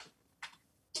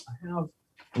 I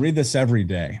read this every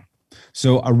day.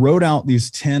 So I wrote out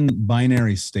these 10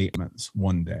 binary statements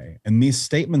one day, and these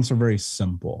statements are very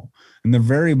simple, and they're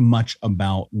very much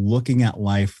about looking at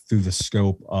life through the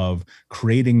scope of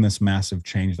creating this massive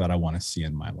change that I want to see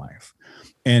in my life.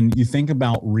 And you think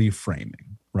about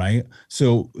reframing, right?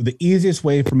 So the easiest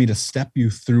way for me to step you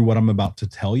through what I'm about to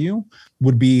tell you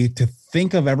would be to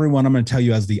think of everyone I'm going to tell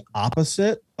you as the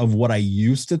opposite of what I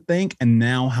used to think, and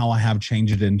now how I have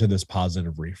changed it into this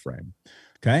positive reframe.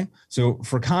 Okay. So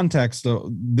for context,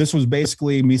 this was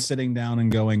basically me sitting down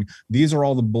and going, these are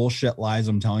all the bullshit lies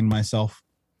I'm telling myself.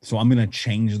 So I'm going to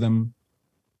change them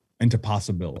into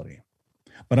possibility,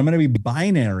 but I'm going to be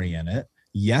binary in it.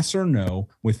 Yes or no,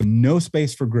 with no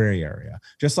space for gray area.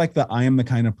 Just like I am the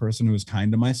kind of person who is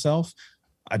kind to myself.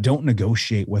 I don't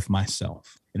negotiate with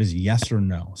myself. It is yes or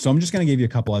no. So I'm just going to give you a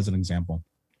couple as an example.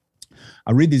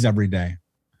 I read these every day.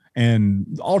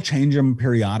 And I'll change them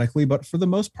periodically, but for the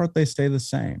most part, they stay the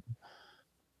same.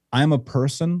 I am a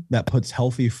person that puts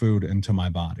healthy food into my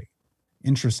body.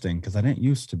 Interesting, because I didn't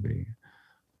used to be.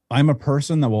 I'm a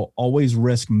person that will always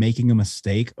risk making a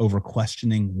mistake over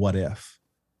questioning what if.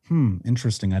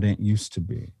 Interesting. I didn't used to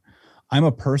be. I'm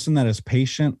a person that is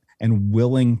patient and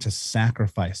willing to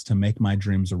sacrifice to make my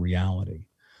dreams a reality.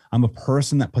 I'm a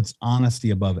person that puts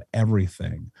honesty above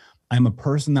everything. I'm a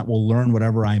person that will learn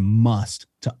whatever I must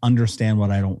to understand what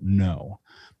I don't know.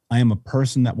 I am a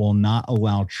person that will not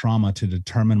allow trauma to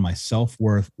determine my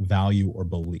self-worth, value, or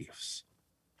beliefs.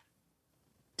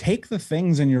 Take the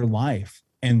things in your life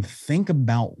and think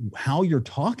about how you're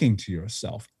talking to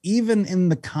yourself, even in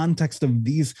the context of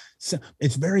these.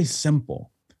 It's very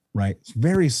simple, right? It's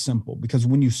very simple, because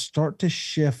when you start to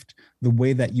shift the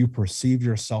way that you perceive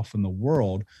yourself in the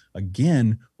world,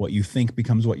 again, what you think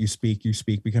becomes what you speak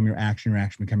become your action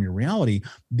become your reality.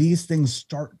 These things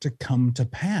start to come to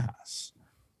pass.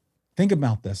 Think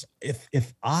about this.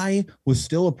 If I was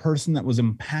still a person that was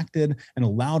impacted and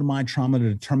allowed my trauma to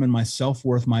determine my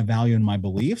self-worth, my value, and my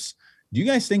beliefs, do you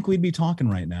guys think we'd be talking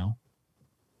right now?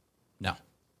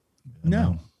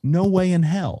 No way in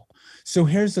hell. So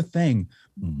here's the thing.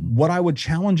 What I would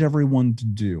challenge everyone to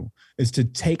do is to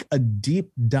take a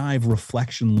deep dive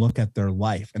reflection look at their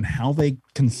life and how they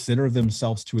consider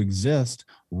themselves to exist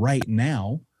right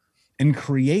now, and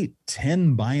create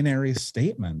 10 binary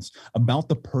statements about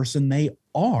the person they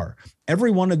are. Every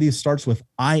one of these starts with,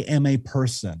 I am a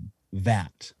person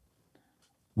that,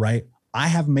 right? I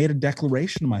have made a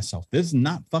declaration to myself. This is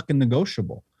not fucking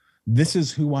negotiable. This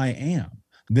is who I am.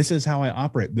 This is how I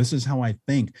operate. This is how I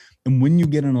think. And when you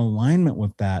get in alignment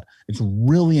with that, it's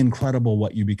really incredible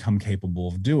what you become capable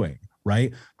of doing,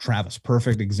 right? Travis,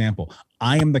 perfect example.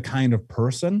 I am the kind of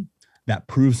person that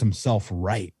proves himself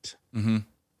right. Mm-hmm.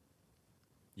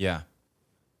 Yeah.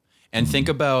 And think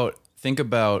about,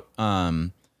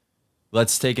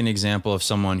 let's take an example of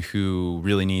someone who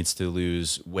really needs to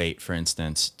lose weight, for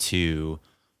instance,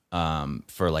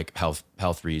 for like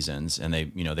health reasons. And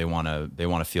they want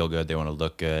to feel good. They want to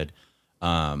look good.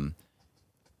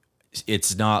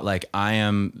 It's not like I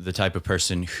am the type of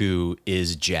person who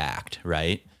is jacked,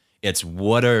 right? It's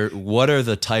what are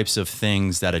the types of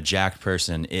things that a jacked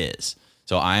person is.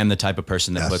 So I am the type of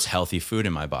person that puts healthy food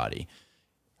in my body.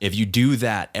 If you do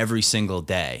that every single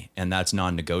day and that's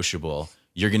non-negotiable,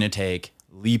 you're going to take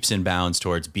leaps and bounds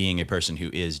towards being a person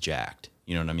who is jacked.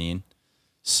 You know what I mean?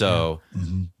 So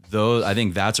I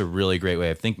think that's a really great way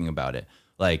of thinking about it.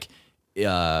 Like,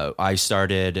 I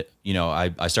started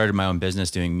my own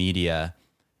business doing media.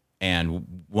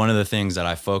 And one of the things that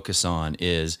I focus on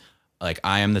is like,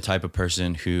 I am the type of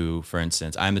person who, for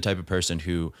instance, I'm the type of person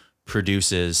who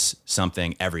produces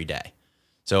something every day.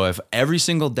 So if every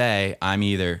single day I'm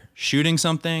either shooting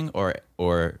something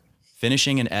or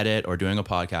finishing an edit or doing a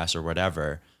podcast or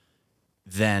whatever,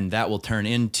 then that will turn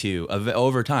into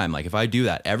over time. Like if I do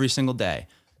that every single day,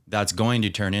 that's going to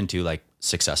turn into like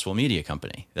successful media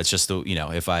company. That's just the,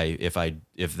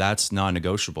 if that's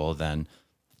non-negotiable, then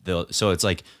so it's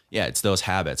like, yeah, it's those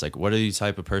habits. Like what are the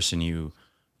type of person you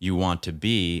want to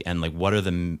be, and like what are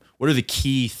the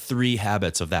key 3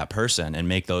 habits of that person, and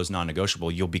make those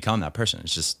non-negotiable. You'll become that person.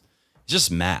 It's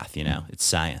just math, it's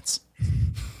science.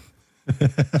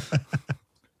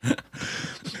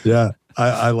 Yeah,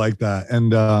 I like that.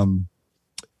 And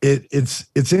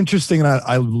it's interesting. And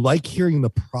I like hearing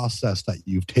the process that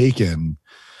you've taken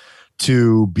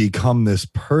to become this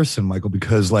person, Michael,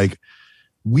 because like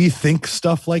we think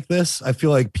stuff like this. I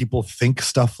feel like people think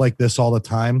stuff like this all the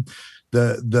time.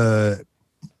 The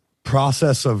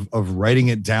process of writing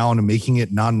it down and making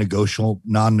it non-negotiable,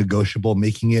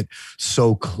 making it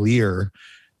so clear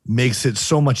makes it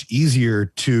so much easier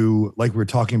to, like we were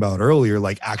talking about earlier,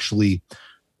 like actually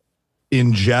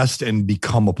ingest and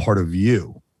become a part of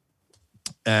you.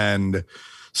 And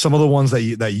some of the ones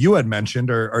that you had mentioned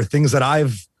are things that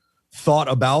I've thought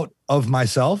about of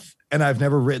myself, and I've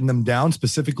never written them down.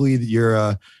 Specifically,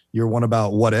 your one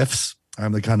about what ifs.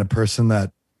 I'm the kind of person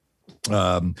that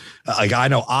like I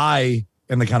know I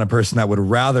am the kind of person that would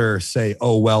rather say,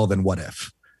 oh, well, than what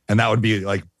if. And that would be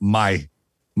like my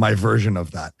version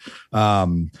of that.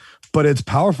 But it's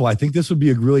powerful. I think this would be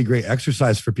a really great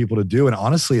exercise for people to do. And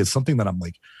honestly, it's something that I'm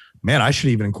like, man, I should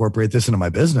even incorporate this into my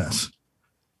business.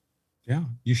 Yeah,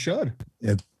 you should.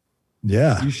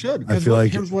 Yeah, you should. I feel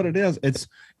like here's what it is.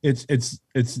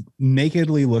 It's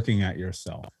nakedly looking at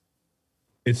yourself.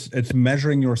 It's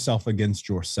measuring yourself against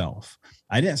yourself.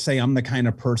 I didn't say I'm the kind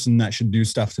of person that should do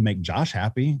stuff to make Josh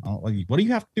happy. Like, what do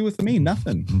you have to do with me?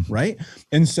 Nothing. Right.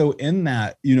 And so in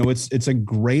that, it's a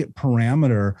great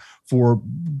parameter for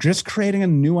just creating a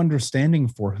new understanding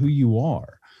for who you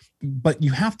are. but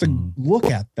you have to look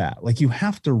at that. Like, you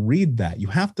have to read that. You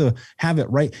have to have it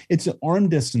right. It's an arm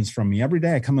distance from me. Every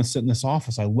day I come and sit in this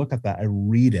office. I look at that. I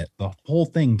read it, the whole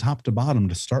thing, top to bottom,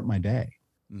 to start my day.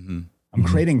 I'm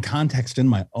creating context in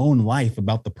my own life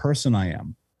about the person I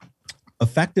am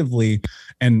effectively,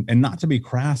 and not to be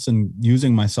crass and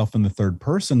using myself in the third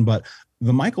person, but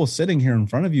the Michael sitting here in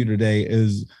front of you today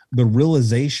is the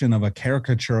realization of a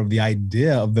caricature of the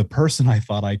idea of the person I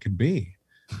thought I could be.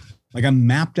 Like, I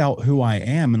mapped out who I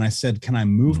am and I said, can I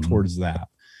move towards that?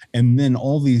 And then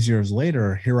all these years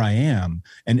later, here I am.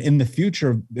 And in the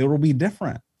future, it'll be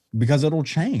different because it'll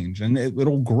change and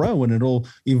it'll grow and it'll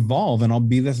evolve, and I'll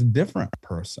be this different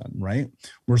person, right?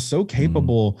 We're so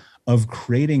capable of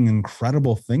creating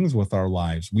incredible things with our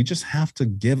lives. We just have to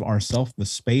give ourselves the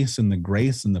space and the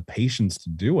grace and the patience to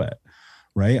do it,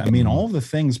 right? I mean, all the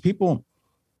things people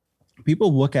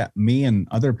look at me and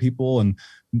other people, and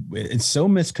it's so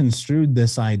misconstrued,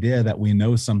 this idea that we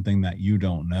know something that you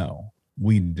don't know.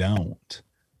 We don't.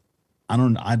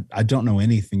 I don't know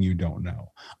anything you don't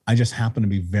know. I just happen to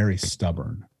be very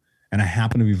stubborn, and I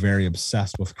happen to be very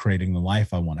obsessed with creating the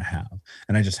life I want to have.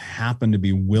 And I just happen to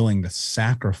be willing to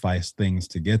sacrifice things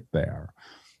to get there.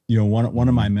 You know, one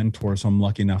of my mentors who I'm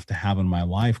lucky enough to have in my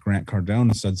life, Grant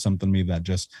Cardone, said something to me that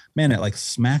just, man, it like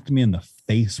smacked me in the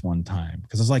face one time,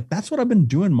 because I was like, that's what I've been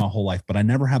doing my whole life, but I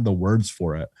never had the words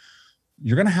for it.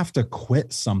 You're going to have to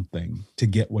quit something to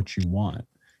get what you want.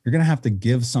 You're going to have to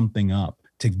give something up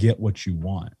to get what you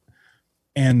want.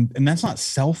 And that's not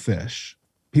selfish.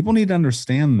 People need to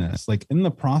understand this. Like, in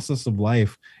the process of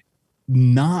life,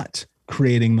 not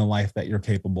creating the life that you're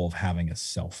capable of having is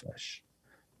selfish.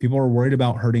 People are worried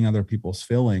about hurting other people's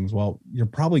feelings. Well, you're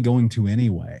probably going to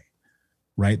anyway,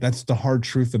 right? That's the hard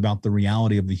truth about the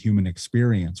reality of the human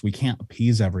experience. We can't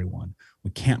appease everyone.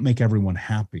 We can't make everyone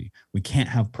happy. We can't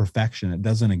have perfection. It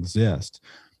doesn't exist.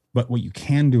 But what you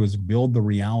can do is build the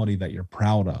reality that you're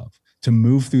proud of, to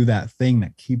move through that thing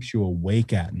that keeps you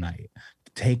awake at night,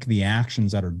 take the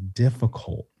actions that are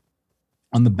difficult.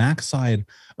 On the backside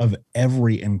of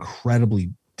every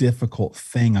incredibly difficult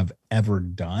thing I've ever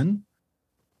done,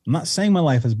 I'm not saying my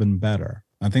life has been better.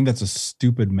 I think that's a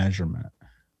stupid measurement.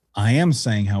 I am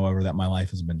saying, however, that my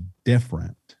life has been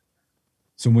different.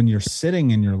 So when you're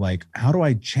sitting and you're like, how do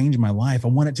I change my life? I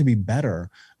want it to be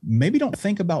better. Maybe don't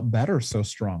think about better so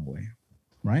strongly,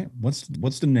 right? What's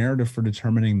the narrative for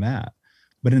determining that?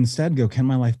 But instead go, can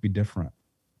my life be different?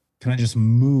 Can I just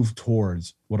move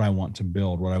towards what I want to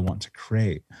build, what I want to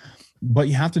create? But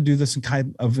you have to do this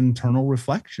kind of internal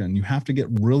reflection. You have to get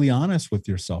really honest with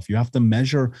yourself. You have to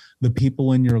measure the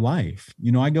people in your life.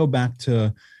 You know, I go back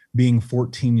to being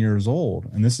 14 years old,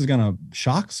 and this is going to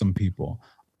shock some people.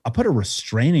 I put a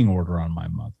restraining order on my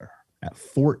mother at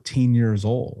 14 years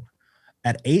old.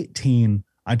 At 18,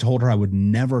 I told her I would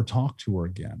never talk to her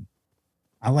again.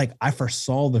 I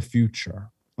foresaw the future.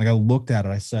 Like, I looked at it.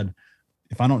 I said,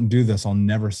 if I don't do this, I'll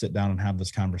never sit down and have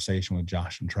this conversation with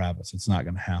Josh and Travis. It's not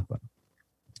going to happen.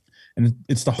 And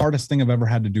it's the hardest thing I've ever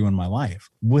had to do in my life,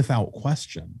 without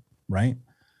question, right?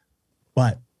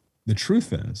 But the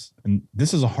truth is, and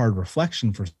this is a hard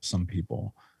reflection for some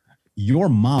people, your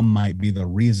mom might be the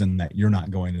reason that you're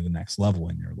not going to the next level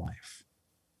in your life.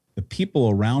 The people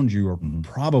around you are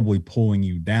probably pulling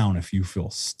you down if you feel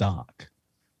stuck.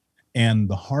 And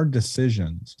the hard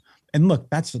decisions, and look,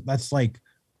 that's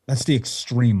the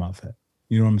extreme of it.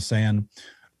 You know what I'm saying?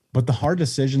 But the hard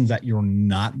decisions that you're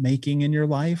not making in your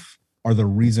life are the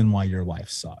reason why your life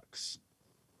sucks.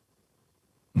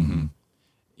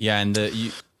 Yeah. And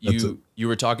you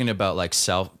were talking about like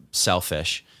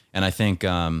selfish. And I think,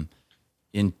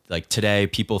 in like today,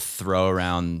 people throw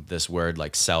around this word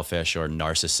like selfish or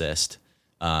narcissist.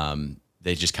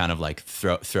 They just kind of like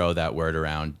throw that word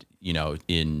around, you know,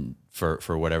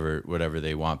 for whatever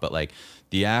they want. But like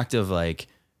the act of like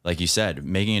you said,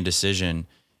 making a decision,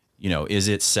 you know, is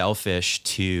it selfish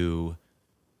to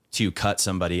cut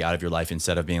somebody out of your life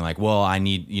instead of being like, well, I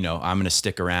need, you know, I'm going to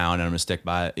stick around and I'm going to stick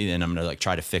by and I'm going to like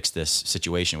try to fix this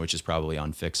situation, which is probably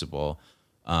unfixable.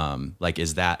 Like,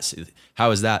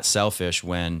 how is that selfish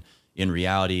when in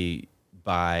reality,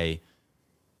 by,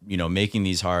 you know, making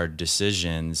these hard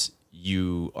decisions,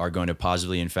 you are going to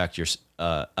positively affect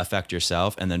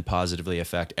yourself and then positively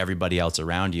affect everybody else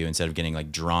around you instead of getting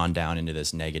like drawn down into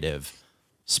this negative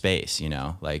space, you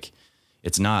know, like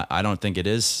I don't think it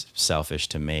is selfish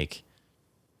to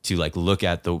look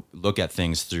at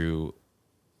things through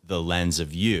the lens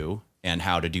of you and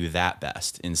how to do that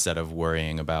best instead of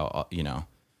worrying about, you know,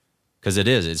 because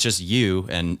it's just you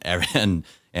and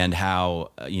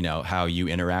how, you know, how you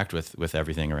interact with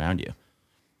everything around you.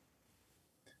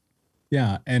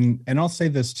 Yeah. And I'll say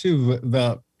this too,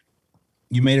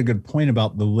 you made a good point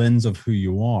about the lens of who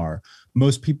you are.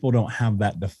 Most people don't have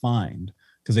that defined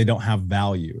because they don't have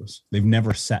values. They've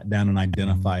never sat down and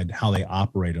identified how they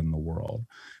operate in the world.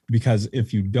 Because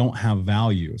if you don't have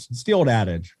values, it's the old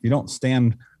adage, if you don't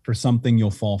stand for something,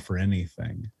 you'll fall for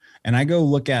anything. And I go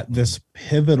look at this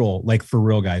pivotal, like for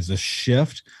real guys, this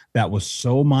shift that was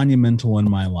so monumental in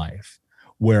my life,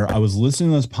 where I was listening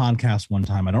to this podcast one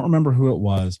time. I don't remember who it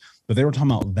was, but they were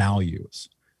talking about values.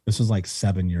 This was like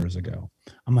 7 years ago.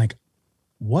 I'm like,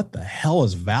 what the hell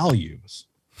is values?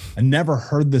 I never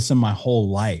heard this in my whole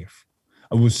life.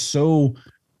 I was so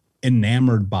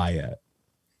enamored by it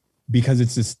because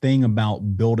it's this thing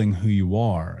about building who you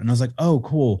are. And I was like, oh,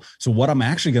 cool. So what I'm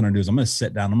actually going to do is I'm going to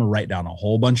sit down, I'm going to write down a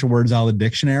whole bunch of words out of the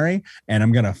dictionary, and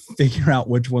I'm going to figure out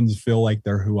which ones feel like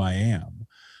they're who I am.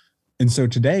 And so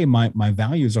today my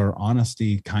values are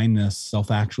honesty, kindness,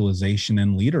 self-actualization,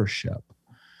 and leadership.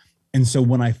 And so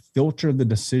when I filter the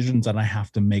decisions that I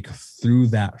have to make through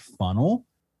that funnel,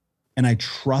 and I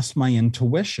trust my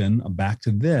intuition, back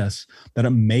to this, that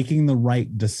I'm making the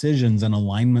right decisions and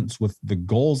alignments with the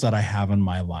goals that I have in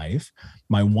my life,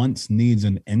 my wants, needs,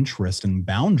 and interests and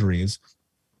boundaries,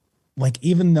 like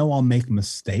even though I'll make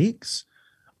mistakes,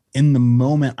 in the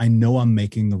moment, I know I'm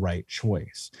making the right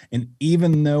choice. And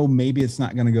even though maybe it's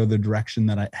not going to go the direction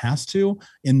that it has to,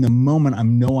 in the moment, I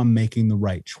know I'm making the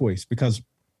right choice. Because,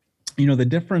 you know, the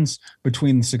difference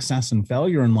between success and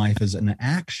failure in life is an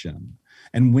action.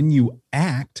 And when you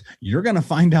act, you're going to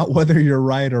find out whether you're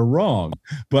right or wrong.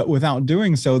 But without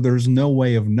doing so, there's no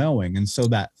way of knowing. And so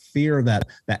that fear, that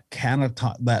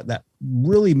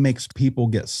really makes people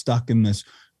get stuck in this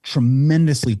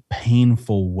tremendously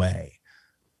painful way.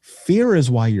 Fear is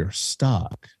why you're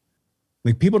stuck.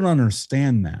 Like, people don't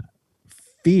understand that.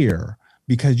 Fear,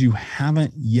 because you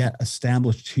haven't yet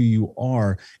established who you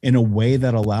are in a way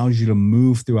that allows you to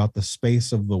move throughout the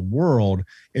space of the world,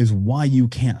 is why you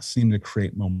can't seem to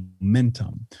create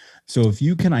momentum. So if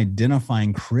you can identify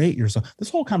and create yourself, this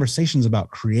whole conversation is about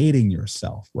creating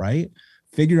yourself, right?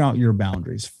 Figure out your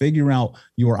boundaries, figure out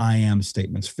your I am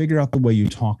statements, figure out the way you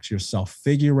talk to yourself,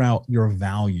 figure out your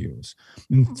values,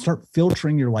 and start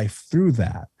filtering your life through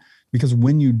that. Because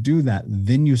when you do that,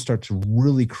 then you start to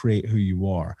really create who you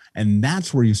are. And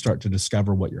that's where you start to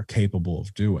discover what you're capable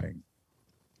of doing.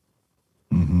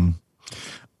 Mm-hmm.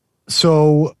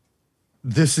 So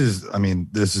this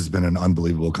has been an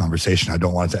unbelievable conversation. I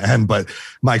don't want it to end, but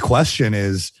my question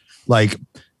is, like,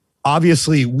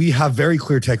 obviously we have very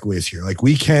clear takeaways here. Like,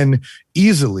 we can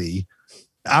easily,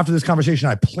 after this conversation,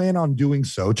 I plan on doing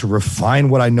so to refine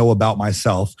what I know about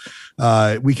myself.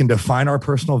 We can define our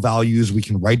personal values. We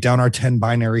can write down our 10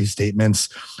 binary statements.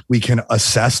 We can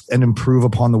assess and improve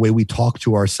upon the way we talk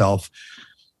to ourselves.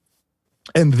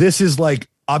 And this is, like,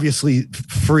 obviously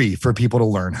free for people to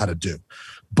learn how to do.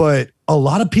 But a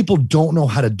lot of people don't know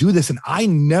how to do this. And I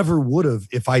never would have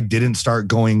if I didn't start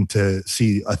going to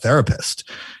see a therapist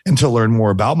and to learn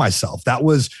more about myself. That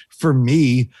was, for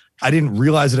me, I didn't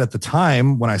realize it at the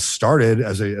time when I started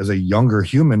as a younger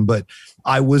human, but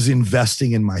I was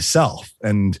investing in myself.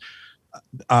 And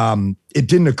it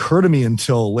didn't occur to me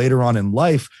until later on in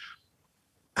life.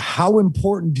 How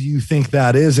important do you think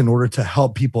that is in order to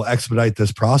help people expedite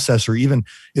this process? Or even,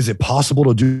 is it possible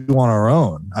to do on our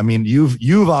own? I mean,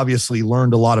 you've obviously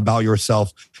learned a lot about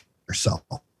yourself.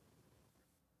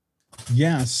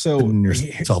 Yeah. So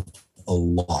yourself a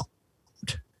lot.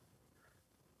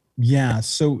 Yeah.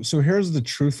 So here's the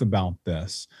truth about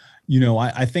this. You know,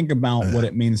 I think about what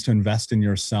it means to invest in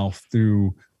yourself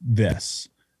through this.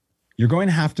 You're going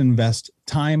to have to invest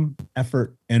time,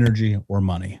 effort, energy, or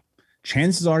money.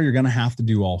 Chances are you're going to have to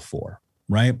do all four,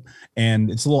 right? And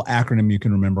it's a little acronym you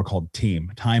can remember called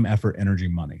TEAM: time, effort, energy,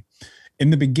 money. In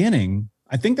the beginning,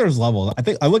 I think there's levels. I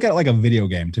think I look at it like a video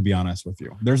game, to be honest with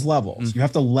you. There's levels. You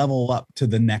have to level up to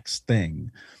the next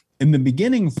thing. In the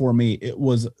beginning for me, it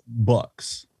was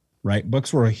books, right?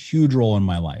 Books were a huge role in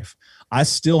my life. I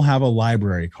still have a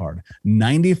library card.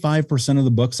 95% of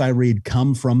the books I read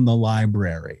come from the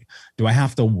library. Do I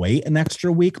have to wait an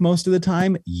extra week most of the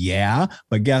time? Yeah.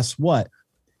 But guess what?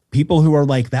 People who are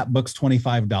like, that book's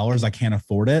 $25, I can't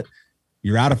afford it.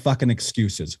 You're out of fucking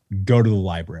excuses. Go to the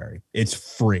library. It's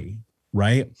free,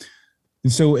 right?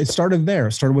 And so it started there.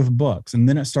 It started with books, and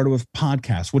then it started with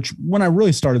podcasts, which when I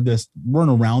really started this,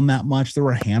 weren't around that much. There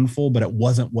were a handful, but it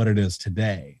wasn't what it is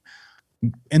today.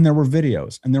 And there were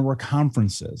videos, and there were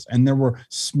conferences, and there were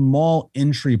small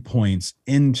entry points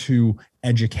into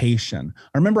education.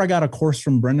 I remember I got a course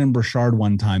from Brendan Burchard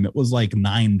one time. It was like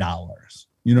 $9.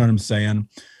 You know what I'm saying?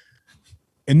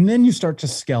 And then you start to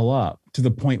scale up. to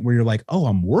the point where you're like, oh,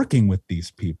 I'm working with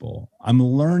these people. I'm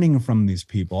learning from these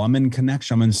people. I'm in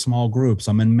connection. I'm in small groups.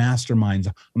 I'm in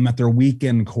masterminds. I'm at their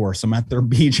weekend course. I'm at their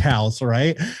beach house,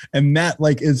 right? And that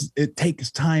it takes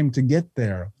time to get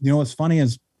there. You know, what's funny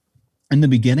is in the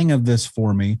beginning of this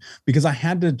for me, because I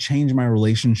had to change my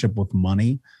relationship with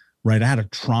money, right? I had a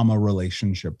trauma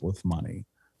relationship with money.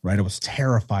 Right. I was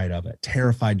terrified of it,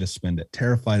 terrified to spend it,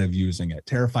 terrified of using it,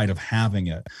 terrified of having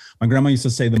it. My grandma used to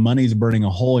say the money's burning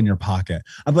a hole in your pocket.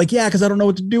 I'm like, yeah, because I don't know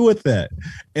what to do with it.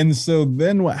 And so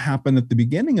then what happened at the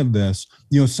beginning of this,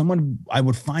 you know, I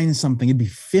would find something, it'd be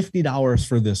 $50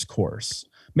 for this course.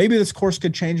 Maybe this course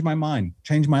could change my mind,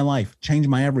 change my life, change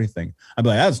my everything. I'd be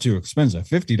like, that's too expensive.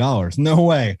 $50. No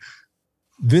way.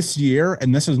 This year,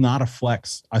 and this is not a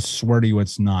flex, I swear to you,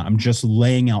 it's not. I'm just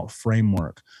laying out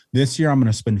framework. This year, I'm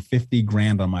going to spend 50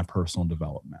 grand on my personal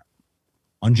development,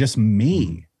 on just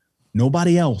me,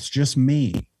 nobody else, just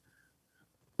me.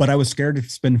 But I was scared to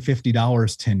spend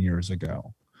 $50 10 years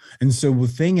ago. And so the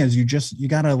thing is, you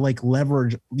got to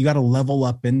leverage, you got to level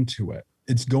up into it.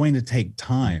 It's going to take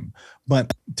time,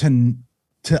 but to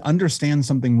understand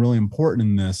something really important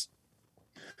in this,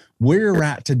 where you're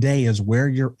at today is where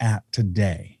you're at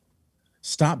today.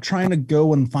 Stop trying to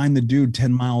go and find the dude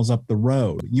 10 miles up the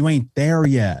road. You ain't there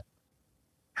yet.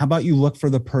 How about you look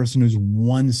for the person who's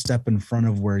one step in front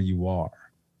of where you are?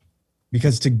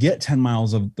 Because to get 10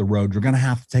 miles of the road, you're going to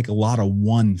have to take a lot of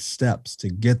one steps to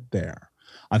get there.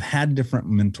 I've had different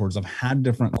mentors. I've had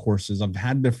different courses. I've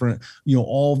had different,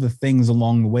 all the things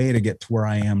along the way to get to where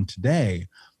I am today.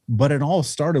 But it all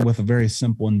started with a very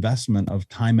simple investment of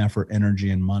time, effort, energy,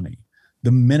 and money.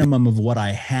 The minimum of what I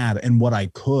had and what I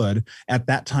could at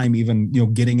that time, even,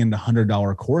 getting into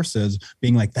 $100 courses,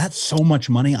 being like, that's so much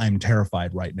money. I'm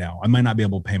terrified right now. I might not be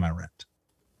able to pay my rent.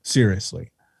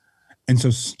 Seriously. And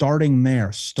so starting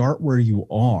there, start where you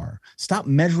are. Stop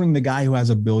measuring the guy who has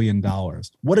 $1 billion.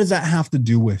 What does that have to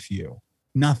do with you?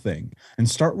 Nothing. And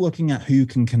start looking at who you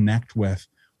can connect with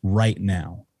right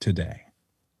now, today.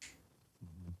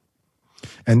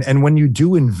 And when you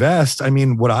do invest, I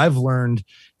mean, what I've learned,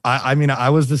 I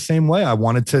was the same way.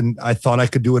 I thought I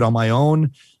could do it on my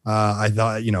own. I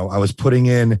thought, I was putting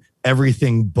in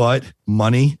everything but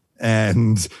money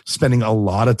and spending a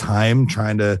lot of time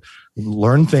trying to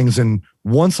learn things. And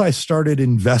once I started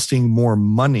investing more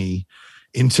money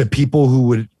into people who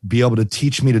would be able to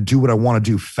teach me to do what I want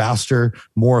to do faster,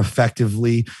 more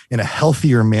effectively, in a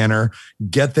healthier manner,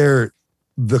 get there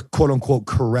the quote unquote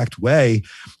correct way,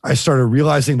 I started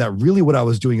realizing that really what I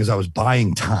was doing is I was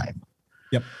buying time.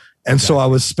 Yep. And so I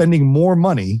was spending more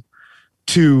money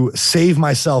to save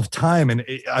myself time. And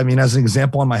I mean, as an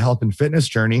example, on my health and fitness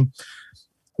journey,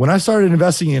 when I started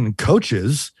investing in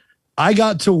coaches, I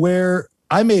got to where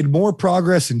I made more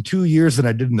progress in 2 years than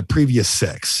I did in the previous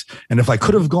 6. And if I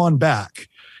could have gone back,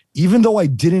 even though I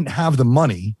didn't have the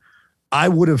money, I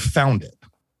would have found it.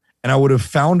 And I would have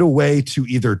found a way to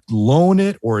either loan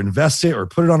it or invest it or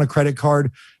put it on a credit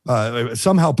card,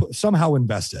 somehow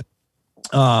invest it.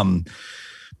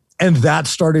 And that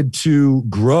started to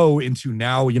grow into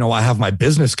now, I have my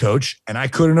business coach and I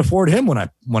couldn't afford him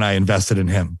when I invested in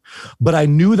him. But I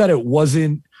knew that it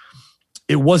wasn't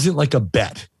like a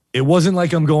bet. It wasn't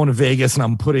like I'm going to Vegas and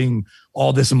I'm putting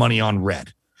all this money on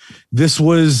red. This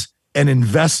was an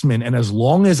investment. And as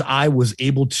long as I was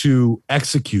able to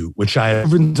execute, which I have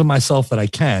proven to myself that I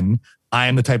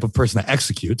am the type of person that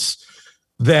executes,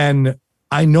 then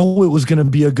I know it was going to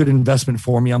be a good investment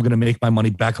for me. I'm going to make my money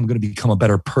back. I'm going to become a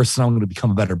better person. I'm going to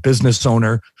become a better business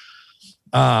owner.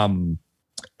 And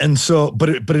so, but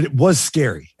it was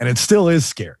scary, and it still is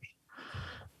scary.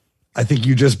 I think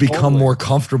you just become more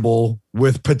comfortable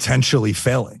with potentially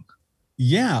failing.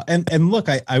 Yeah. And look,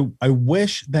 I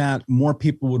wish that more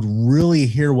people would really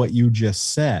hear what you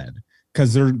just said,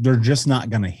 because they're just not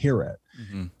going to hear it.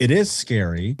 Mm-hmm. It is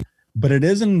scary, but it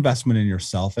is an investment in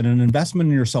yourself, and an investment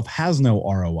in yourself has no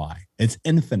ROI. It's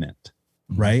infinite,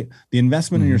 right? The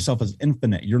investment in yourself is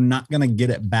infinite. You're not going to get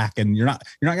it back. And you're not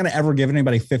going to ever give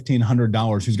anybody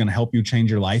 $1,500 who's going to help you change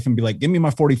your life and be like, give me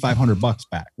my $4,500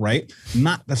 back. Right.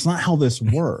 That's not how this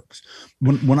works.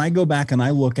 When I go back and I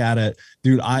look at it,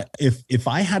 dude, if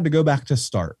I had to go back to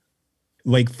start,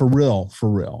 like for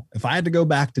real, if I had to go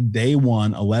back to day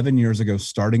one, 11 years ago,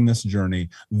 starting this journey,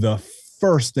 the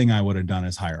first thing I would have done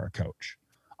is hire a coach.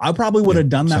 I probably would have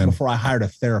done that before I hired a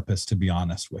therapist, to be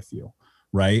honest with you.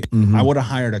 Right. Mm-hmm. I would have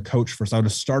hired a coach first. I would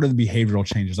have started the behavioral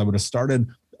changes. I would have started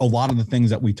a lot of the things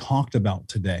that we talked about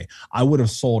today. I would have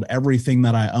sold everything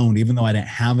that I owned, even though I didn't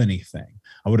have anything.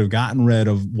 I would have gotten rid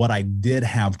of what I did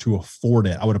have to afford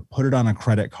it. I would have put it on a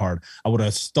credit card. I would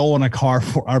have stolen a car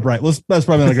for, right. That's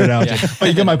probably not a good analogy, but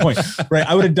you get my point, right?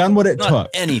 I would have done what it took.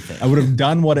 Anything. I would have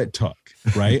done what it took,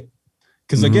 right?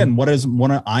 Because again,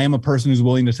 I am a person who's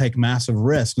willing to take massive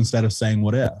risk instead of saying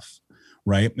what if,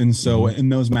 right? And so in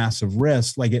those massive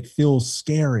risks, like it feels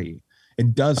scary.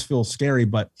 It does feel scary,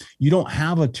 but you don't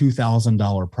have a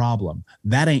 $2,000 problem.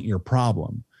 That ain't your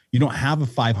problem. You don't have a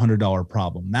 $500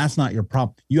 problem. That's not your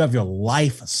problem. You have your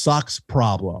life sucks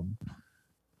problem.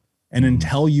 And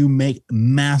until you make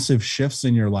massive shifts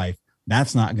in your life,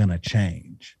 that's not going to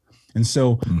change. And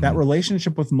so that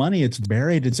relationship with money, it's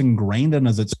buried, it's ingrained in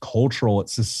us, it's cultural,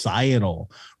 it's societal,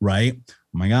 right?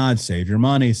 Oh my God, save your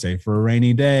money, save for a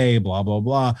rainy day, blah, blah,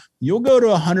 blah. You'll go to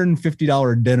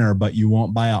 $150 dinner, but you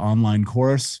won't buy an online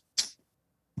course.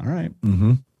 All right.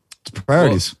 It's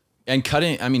priorities. Well, and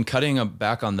cutting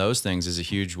back on those things is a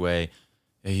huge way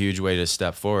to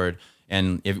step forward.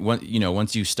 And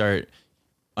once you start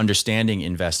understanding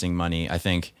investing money, I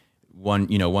think one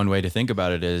way to think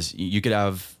about it is you could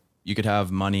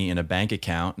have money in a bank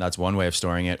account. That's one way of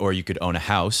storing it. Or you could own a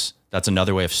house. That's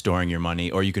another way of storing your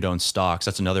money. Or you could own stocks.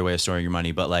 That's another way of storing your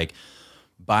money. But like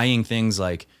buying things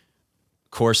like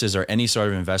courses or any sort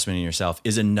of investment in yourself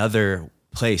is another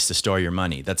place to store your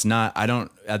money. That's not,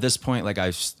 at this point, like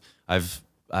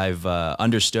I've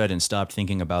understood and stopped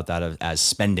thinking about that as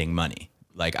spending money.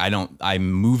 Like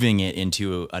I'm moving it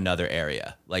into another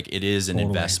area. Like it is an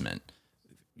investment,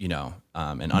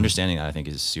 and understanding that I think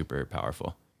is super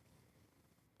powerful.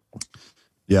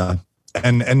 Yeah.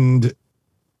 And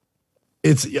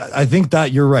I think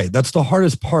that you're right. That's the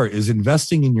hardest part is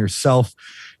investing in yourself.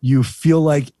 You feel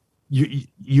like you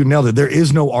nailed it. There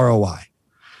is no ROI,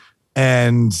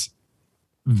 and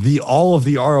all of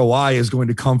the ROI is going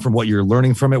to come from what you're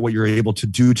learning from it, what you're able to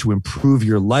do to improve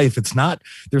your life. There's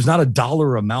not a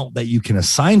dollar amount that you can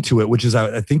assign to it, which is,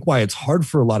 I think, why it's hard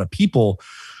for a lot of people,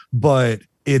 but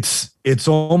it's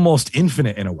almost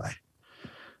infinite in a way.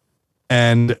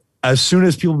 And as soon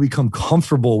as people become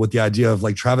comfortable with the idea of,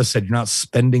 like Travis said, you're not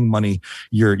spending money,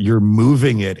 you're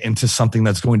moving it into something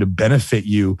that's going to benefit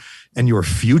you and your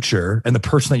future and the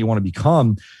person that you want to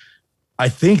become. I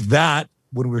think that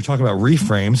when we were talking about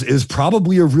reframes is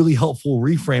probably a really helpful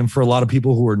reframe for a lot of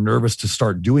people who are nervous to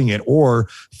start doing it or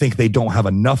think they don't have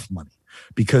enough money,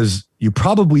 because you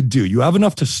probably do. You have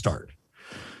enough to start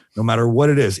no matter what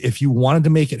it is. If you wanted to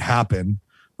make it happen,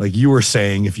 like you were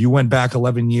saying, if you went back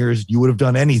 11 years, you would have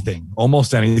done anything,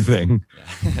 almost anything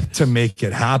to make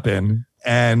it happen.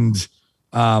 And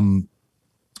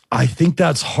I think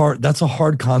that's hard. That's a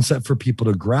hard concept for people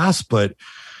to grasp. But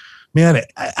man,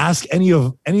 ask any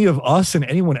of us and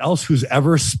anyone else who's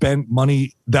ever spent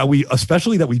money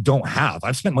especially that we don't have.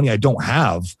 I've spent money I don't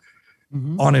have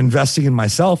on investing in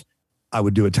myself. I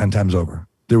would do it 10 times over.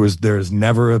 There's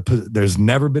never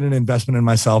been an investment in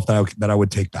myself that I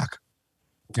would take back.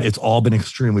 It's all been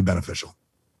extremely beneficial.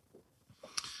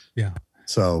 Yeah.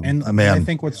 So, and I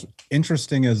think what's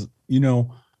interesting is,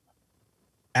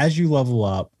 as you level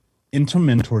up into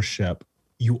mentorship,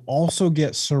 you also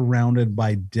get surrounded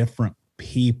by different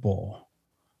people,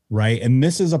 right? And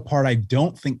this is a part I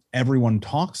don't think everyone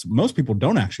talks. Most people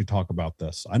don't actually talk about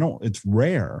this. It's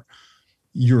rare.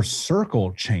 Your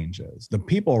circle changes. The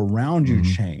people around you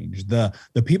change. The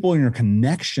people in your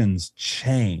connections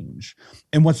change.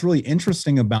 And what's really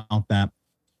interesting about that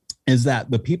is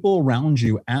that the people around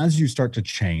you, as you start to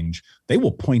change, they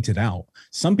will point it out.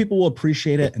 Some people will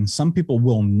appreciate it and some people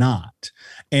will not.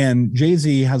 And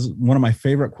Jay-Z has one of my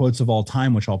favorite quotes of all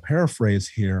time, which I'll paraphrase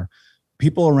here.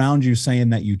 People around you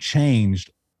saying that you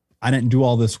changed. I didn't do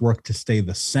all this work to stay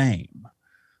the same.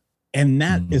 And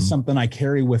that is something I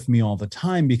carry with me all the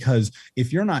time, because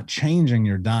if you're not changing,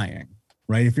 you're dying,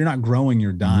 right? If you're not growing,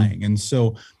 you're dying. And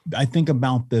so I think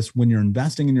about this when you're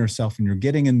investing in yourself and you're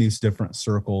getting in these different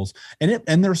circles,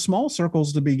 and they're small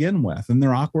circles to begin with, and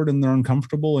they're awkward and they're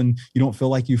uncomfortable and you don't feel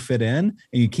like you fit in,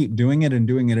 and you keep doing it and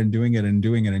doing it and doing it and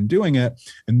doing it and doing it.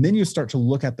 And then you start to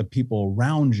look at the people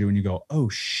around you and you go, oh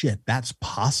shit, that's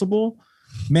possible.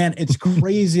 Man, it's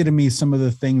crazy to me, some of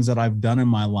the things that I've done in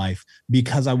my life,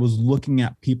 because I was looking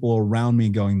at people around me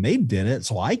going, they did it,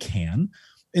 so I can.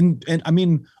 And I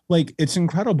mean, like, it's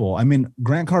incredible. I mean,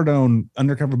 Grant Cardone,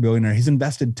 Undercover Billionaire, he's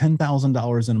invested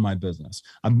 $10,000 into my business.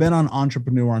 I've been on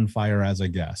Entrepreneur on Fire as a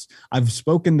guest. I've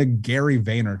spoken to Gary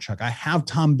Vaynerchuk. I have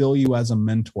Tom Bilyeu as a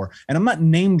mentor. And I'm not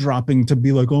name dropping to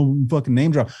be like, oh, fucking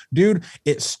name drop. Dude,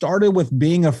 it started with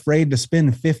being afraid to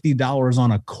spend $50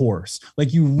 on a course. Like,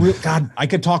 God, I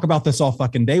could talk about this all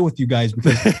fucking day with you guys,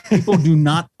 because people do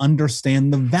not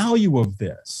understand the value of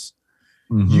this.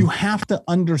 You have to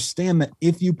understand that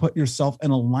if you put yourself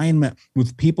in alignment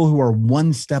with people who are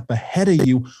one step ahead of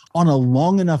you on a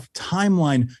long enough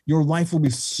timeline, your life will be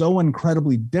so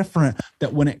incredibly different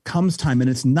that when it comes time, and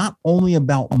it's not only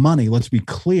about money, let's be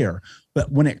clear, but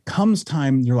when it comes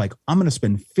time, you're like, I'm going to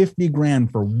spend 50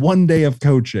 grand for one day of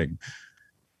coaching.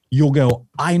 You'll go,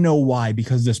 I know why,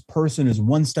 because this person is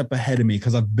one step ahead of me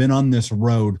because I've been on this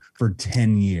road for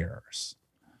 10 years.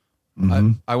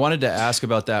 I wanted to ask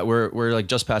about that. We're like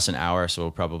just past an hour, so we'll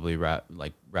probably wrap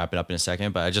it up in a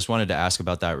second. But I just wanted to ask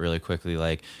about that really quickly,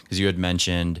 like, because you had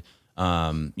mentioned,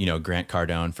 Grant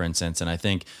Cardone, for instance, and I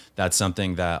think that's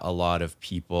something that a lot of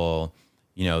people,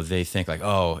 they think like,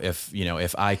 oh, if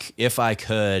I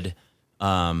could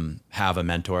have a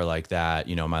mentor like that,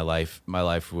 my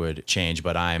life would change.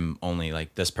 But I'm only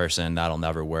like this person, that'll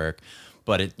never work.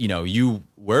 But you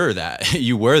were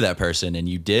that person, and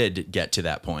you did get to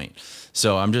that point.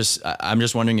 So I'm just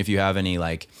wondering if you have any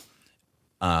like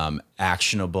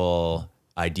actionable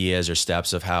ideas or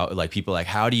steps of how, like, people, like,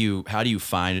 how do you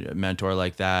find a mentor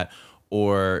like that,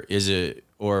 or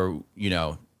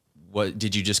what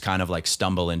did you just kind of like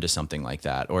stumble into something like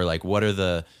that, or like what are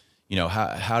the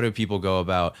how do people go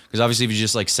about, because obviously if you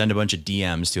just like send a bunch of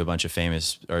DMs to a bunch of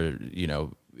famous or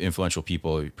influential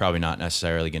people, you're probably not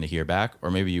necessarily going to hear back,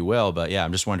 or maybe you will. But yeah,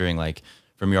 I'm just wondering, like,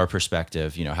 from your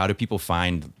perspective, how do people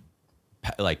find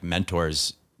like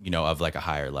mentors, of like a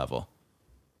higher level?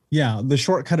 Yeah, the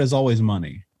shortcut is always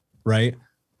money, right?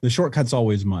 The shortcut's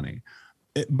always money.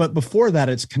 But before that,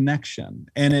 it's connection,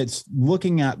 and it's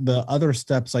looking at the other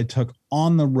steps I took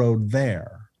on the road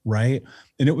there, right?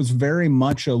 And it was very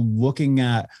much a looking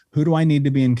at who do I need to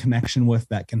be in connection with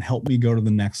that can help me go to the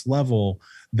next level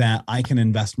that I can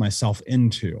invest myself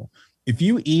into. If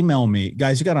you email me,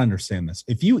 guys, you got to understand this.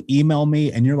 If you email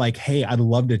me and you're like, hey, I'd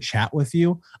love to chat with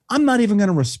you, I'm not even going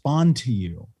to respond to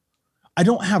you. I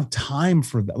don't have time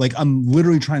for that. Like, I'm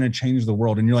literally trying to change the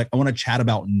world. And you're like, I want to chat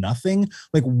about nothing.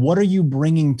 Like, what are you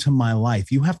bringing to my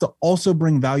life? You have to also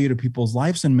bring value to people's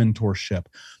lives in mentorship.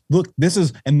 Look, this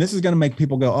is going to make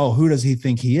people go, oh, who does he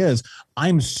think he is?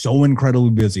 I'm so incredibly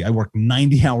busy. I work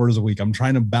 90 hours a week. I'm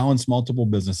trying to balance multiple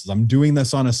businesses. I'm doing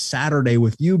this on a Saturday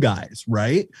with you guys,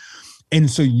 right? And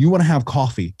so you want to have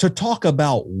coffee to talk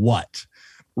about what?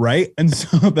 Right. And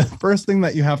so the first thing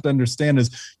that you have to understand is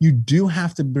you do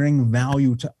have to bring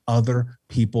value to other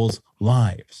people's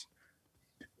lives.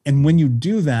 And when you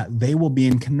do that, they will be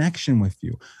in connection with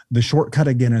you. The shortcut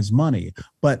again is money.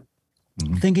 But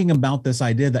thinking about this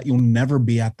idea that you'll never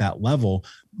be at that level,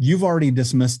 you've already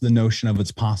dismissed the notion of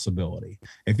its possibility.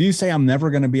 If you say I'm never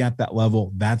going to be at that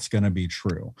level, that's going to be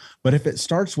true. But if it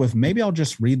starts with maybe I'll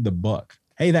just read the book.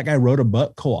 Hey, that guy wrote a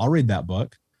book. Cool. I'll read that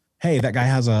book. Hey, that guy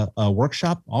has a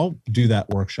workshop. I'll do that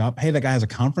workshop. Hey, that guy has a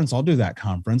conference. I'll do that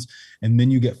conference. And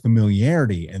then you get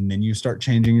familiarity, and then you start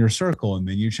changing your circle, and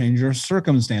then you change your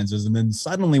circumstances. And then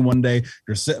suddenly one day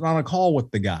you're sitting on a call with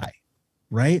the guy,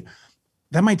 right?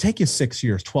 That might take you 6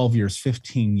 years, 12 years,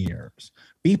 15 years.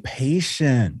 Be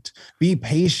patient. Be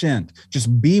patient.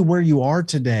 Just be where you are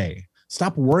today.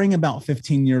 Stop worrying about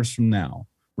 15 years from now.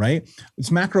 Right?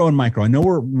 It's macro and micro. I know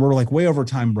we're like way over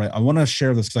time, but I want to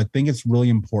share this because I think it's really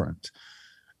important.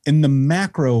 In the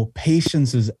macro,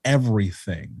 patience is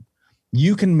everything.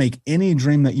 You can make any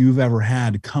dream that you've ever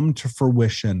had come to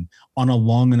fruition on a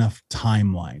long enough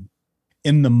timeline.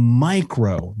 In the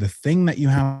micro, the thing that you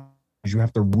have is you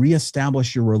have to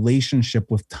reestablish your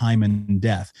relationship with time and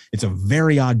death. It's a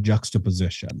very odd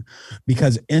juxtaposition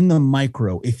because in the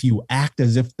micro, if you act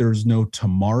as if there's no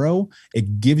tomorrow,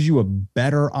 it gives you a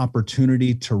better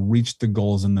opportunity to reach the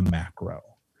goals in the macro.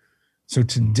 So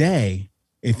today,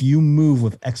 if you move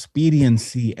with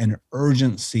expediency and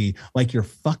urgency, like your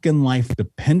fucking life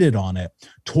depended on it,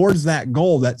 towards that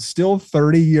goal that's still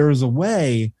 30 years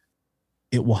away,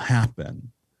 it will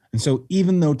happen. And so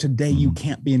even though today you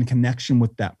can't be in connection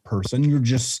with that person, you're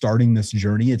just starting this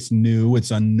journey. It's new,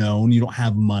 it's unknown. You don't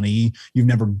have money. You've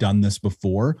never done this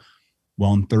before.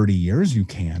 Well, in 30 years, you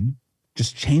can.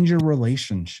 Just change your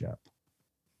relationship.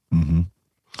 Mm-hmm.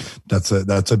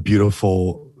 That's a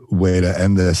beautiful way to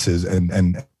end this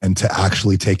and to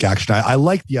actually take action. I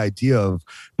like the idea of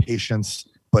patience,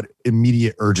 but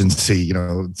immediate urgency.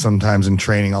 Sometimes in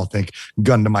training, I'll think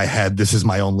gun to my head, this is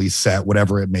my only set,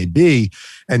 whatever it may be.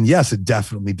 And yes, it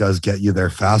definitely does get you there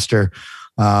faster.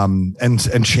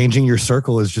 And changing your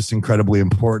circle is just incredibly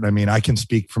important. I mean, I can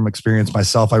speak from experience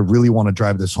myself. I really want to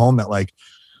drive this home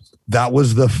that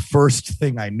was the first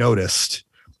thing I noticed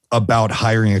about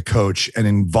hiring a coach and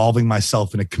involving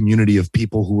myself in a community of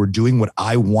people who were doing what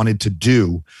I wanted to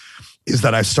do. is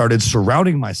that I started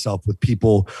surrounding myself with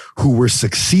people who were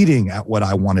succeeding at what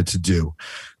I wanted to do.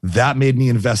 That made me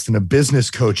invest in a business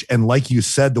coach. And like you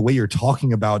said, the way you're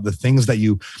talking about the things that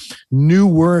you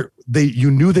knew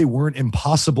they weren't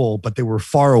impossible, but they were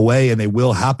far away and they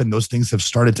will happen. Those things have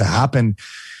started to happen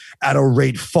at a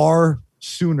rate far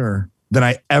sooner than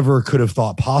I ever could have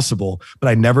thought possible, but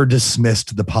I never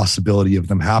dismissed the possibility of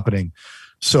them happening.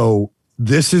 So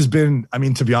this has been, I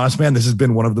mean, to be honest, man, this has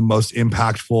been one of the most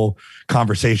impactful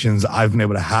conversations I've been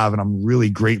able to have. And I'm really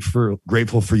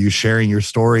grateful for you sharing your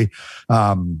story.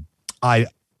 I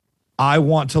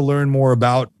want to learn more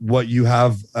about what you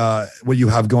have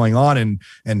going on.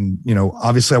 And, you know,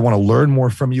 obviously I want to learn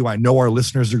more from you. I know our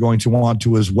listeners are going to want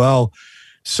to as well.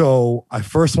 So I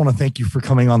first want to thank you for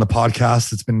coming on the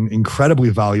podcast. It's been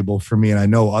incredibly valuable for me and I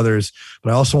know others,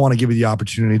 but I also want to give you the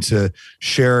opportunity to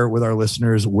share with our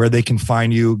listeners where they can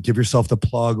find you, give yourself the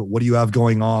plug. What do you have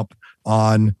going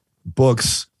on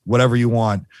books, whatever you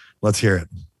want. Let's hear it.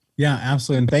 Yeah,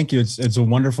 absolutely. And thank you. It's a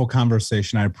wonderful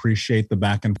conversation. I appreciate the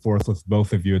back and forth with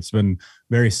both of you. It's been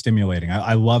very stimulating.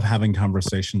 I love having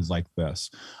conversations like this.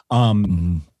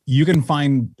 You can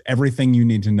find everything you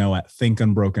need to know at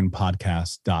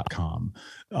thinkunbrokenpodcast.com.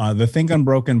 The Think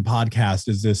Unbroken podcast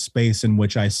is this space in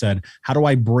which I said, how do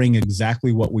I bring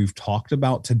exactly what we've talked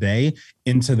about today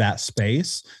into that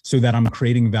space so that I'm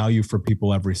creating value for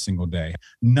people every single day?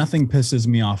 Nothing pisses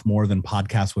me off more than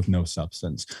podcasts with no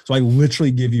substance. So I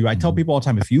literally I tell people all the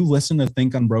time, if you listen to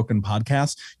Think Unbroken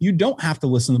podcast, you don't have to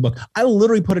listen to the book. I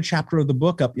literally put a chapter of the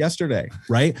book up yesterday,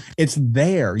 right? It's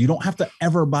there. You don't have to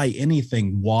ever buy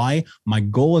anything. Why? My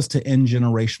goal is to end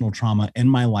generational trauma in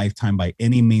my lifetime by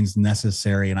any means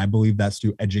necessary. And I believe that's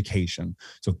through education.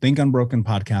 So Think Unbroken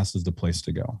podcast is the place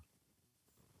to go.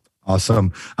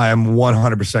 Awesome. I am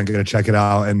 100% going to check it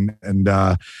out. And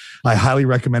I highly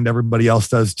recommend everybody else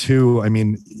does too. I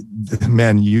mean,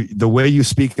 man, the way you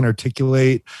speak and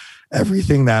articulate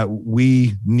everything that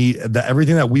we need,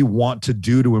 everything that we want to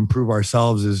do to improve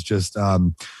ourselves is just,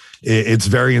 it's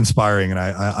very inspiring. And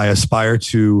I aspire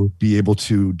to be able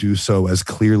to do so as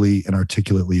clearly and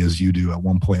articulately as you do at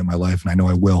one point in my life. And I know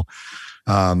I will.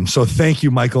 So thank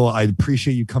you, Michael. I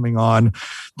appreciate you coming on.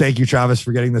 Thank you, Travis,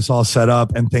 for getting this all set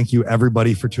up. And thank you,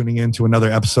 everybody, for tuning in to another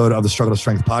episode of the Struggle to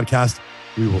Strength podcast.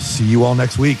 We will see you all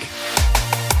next week.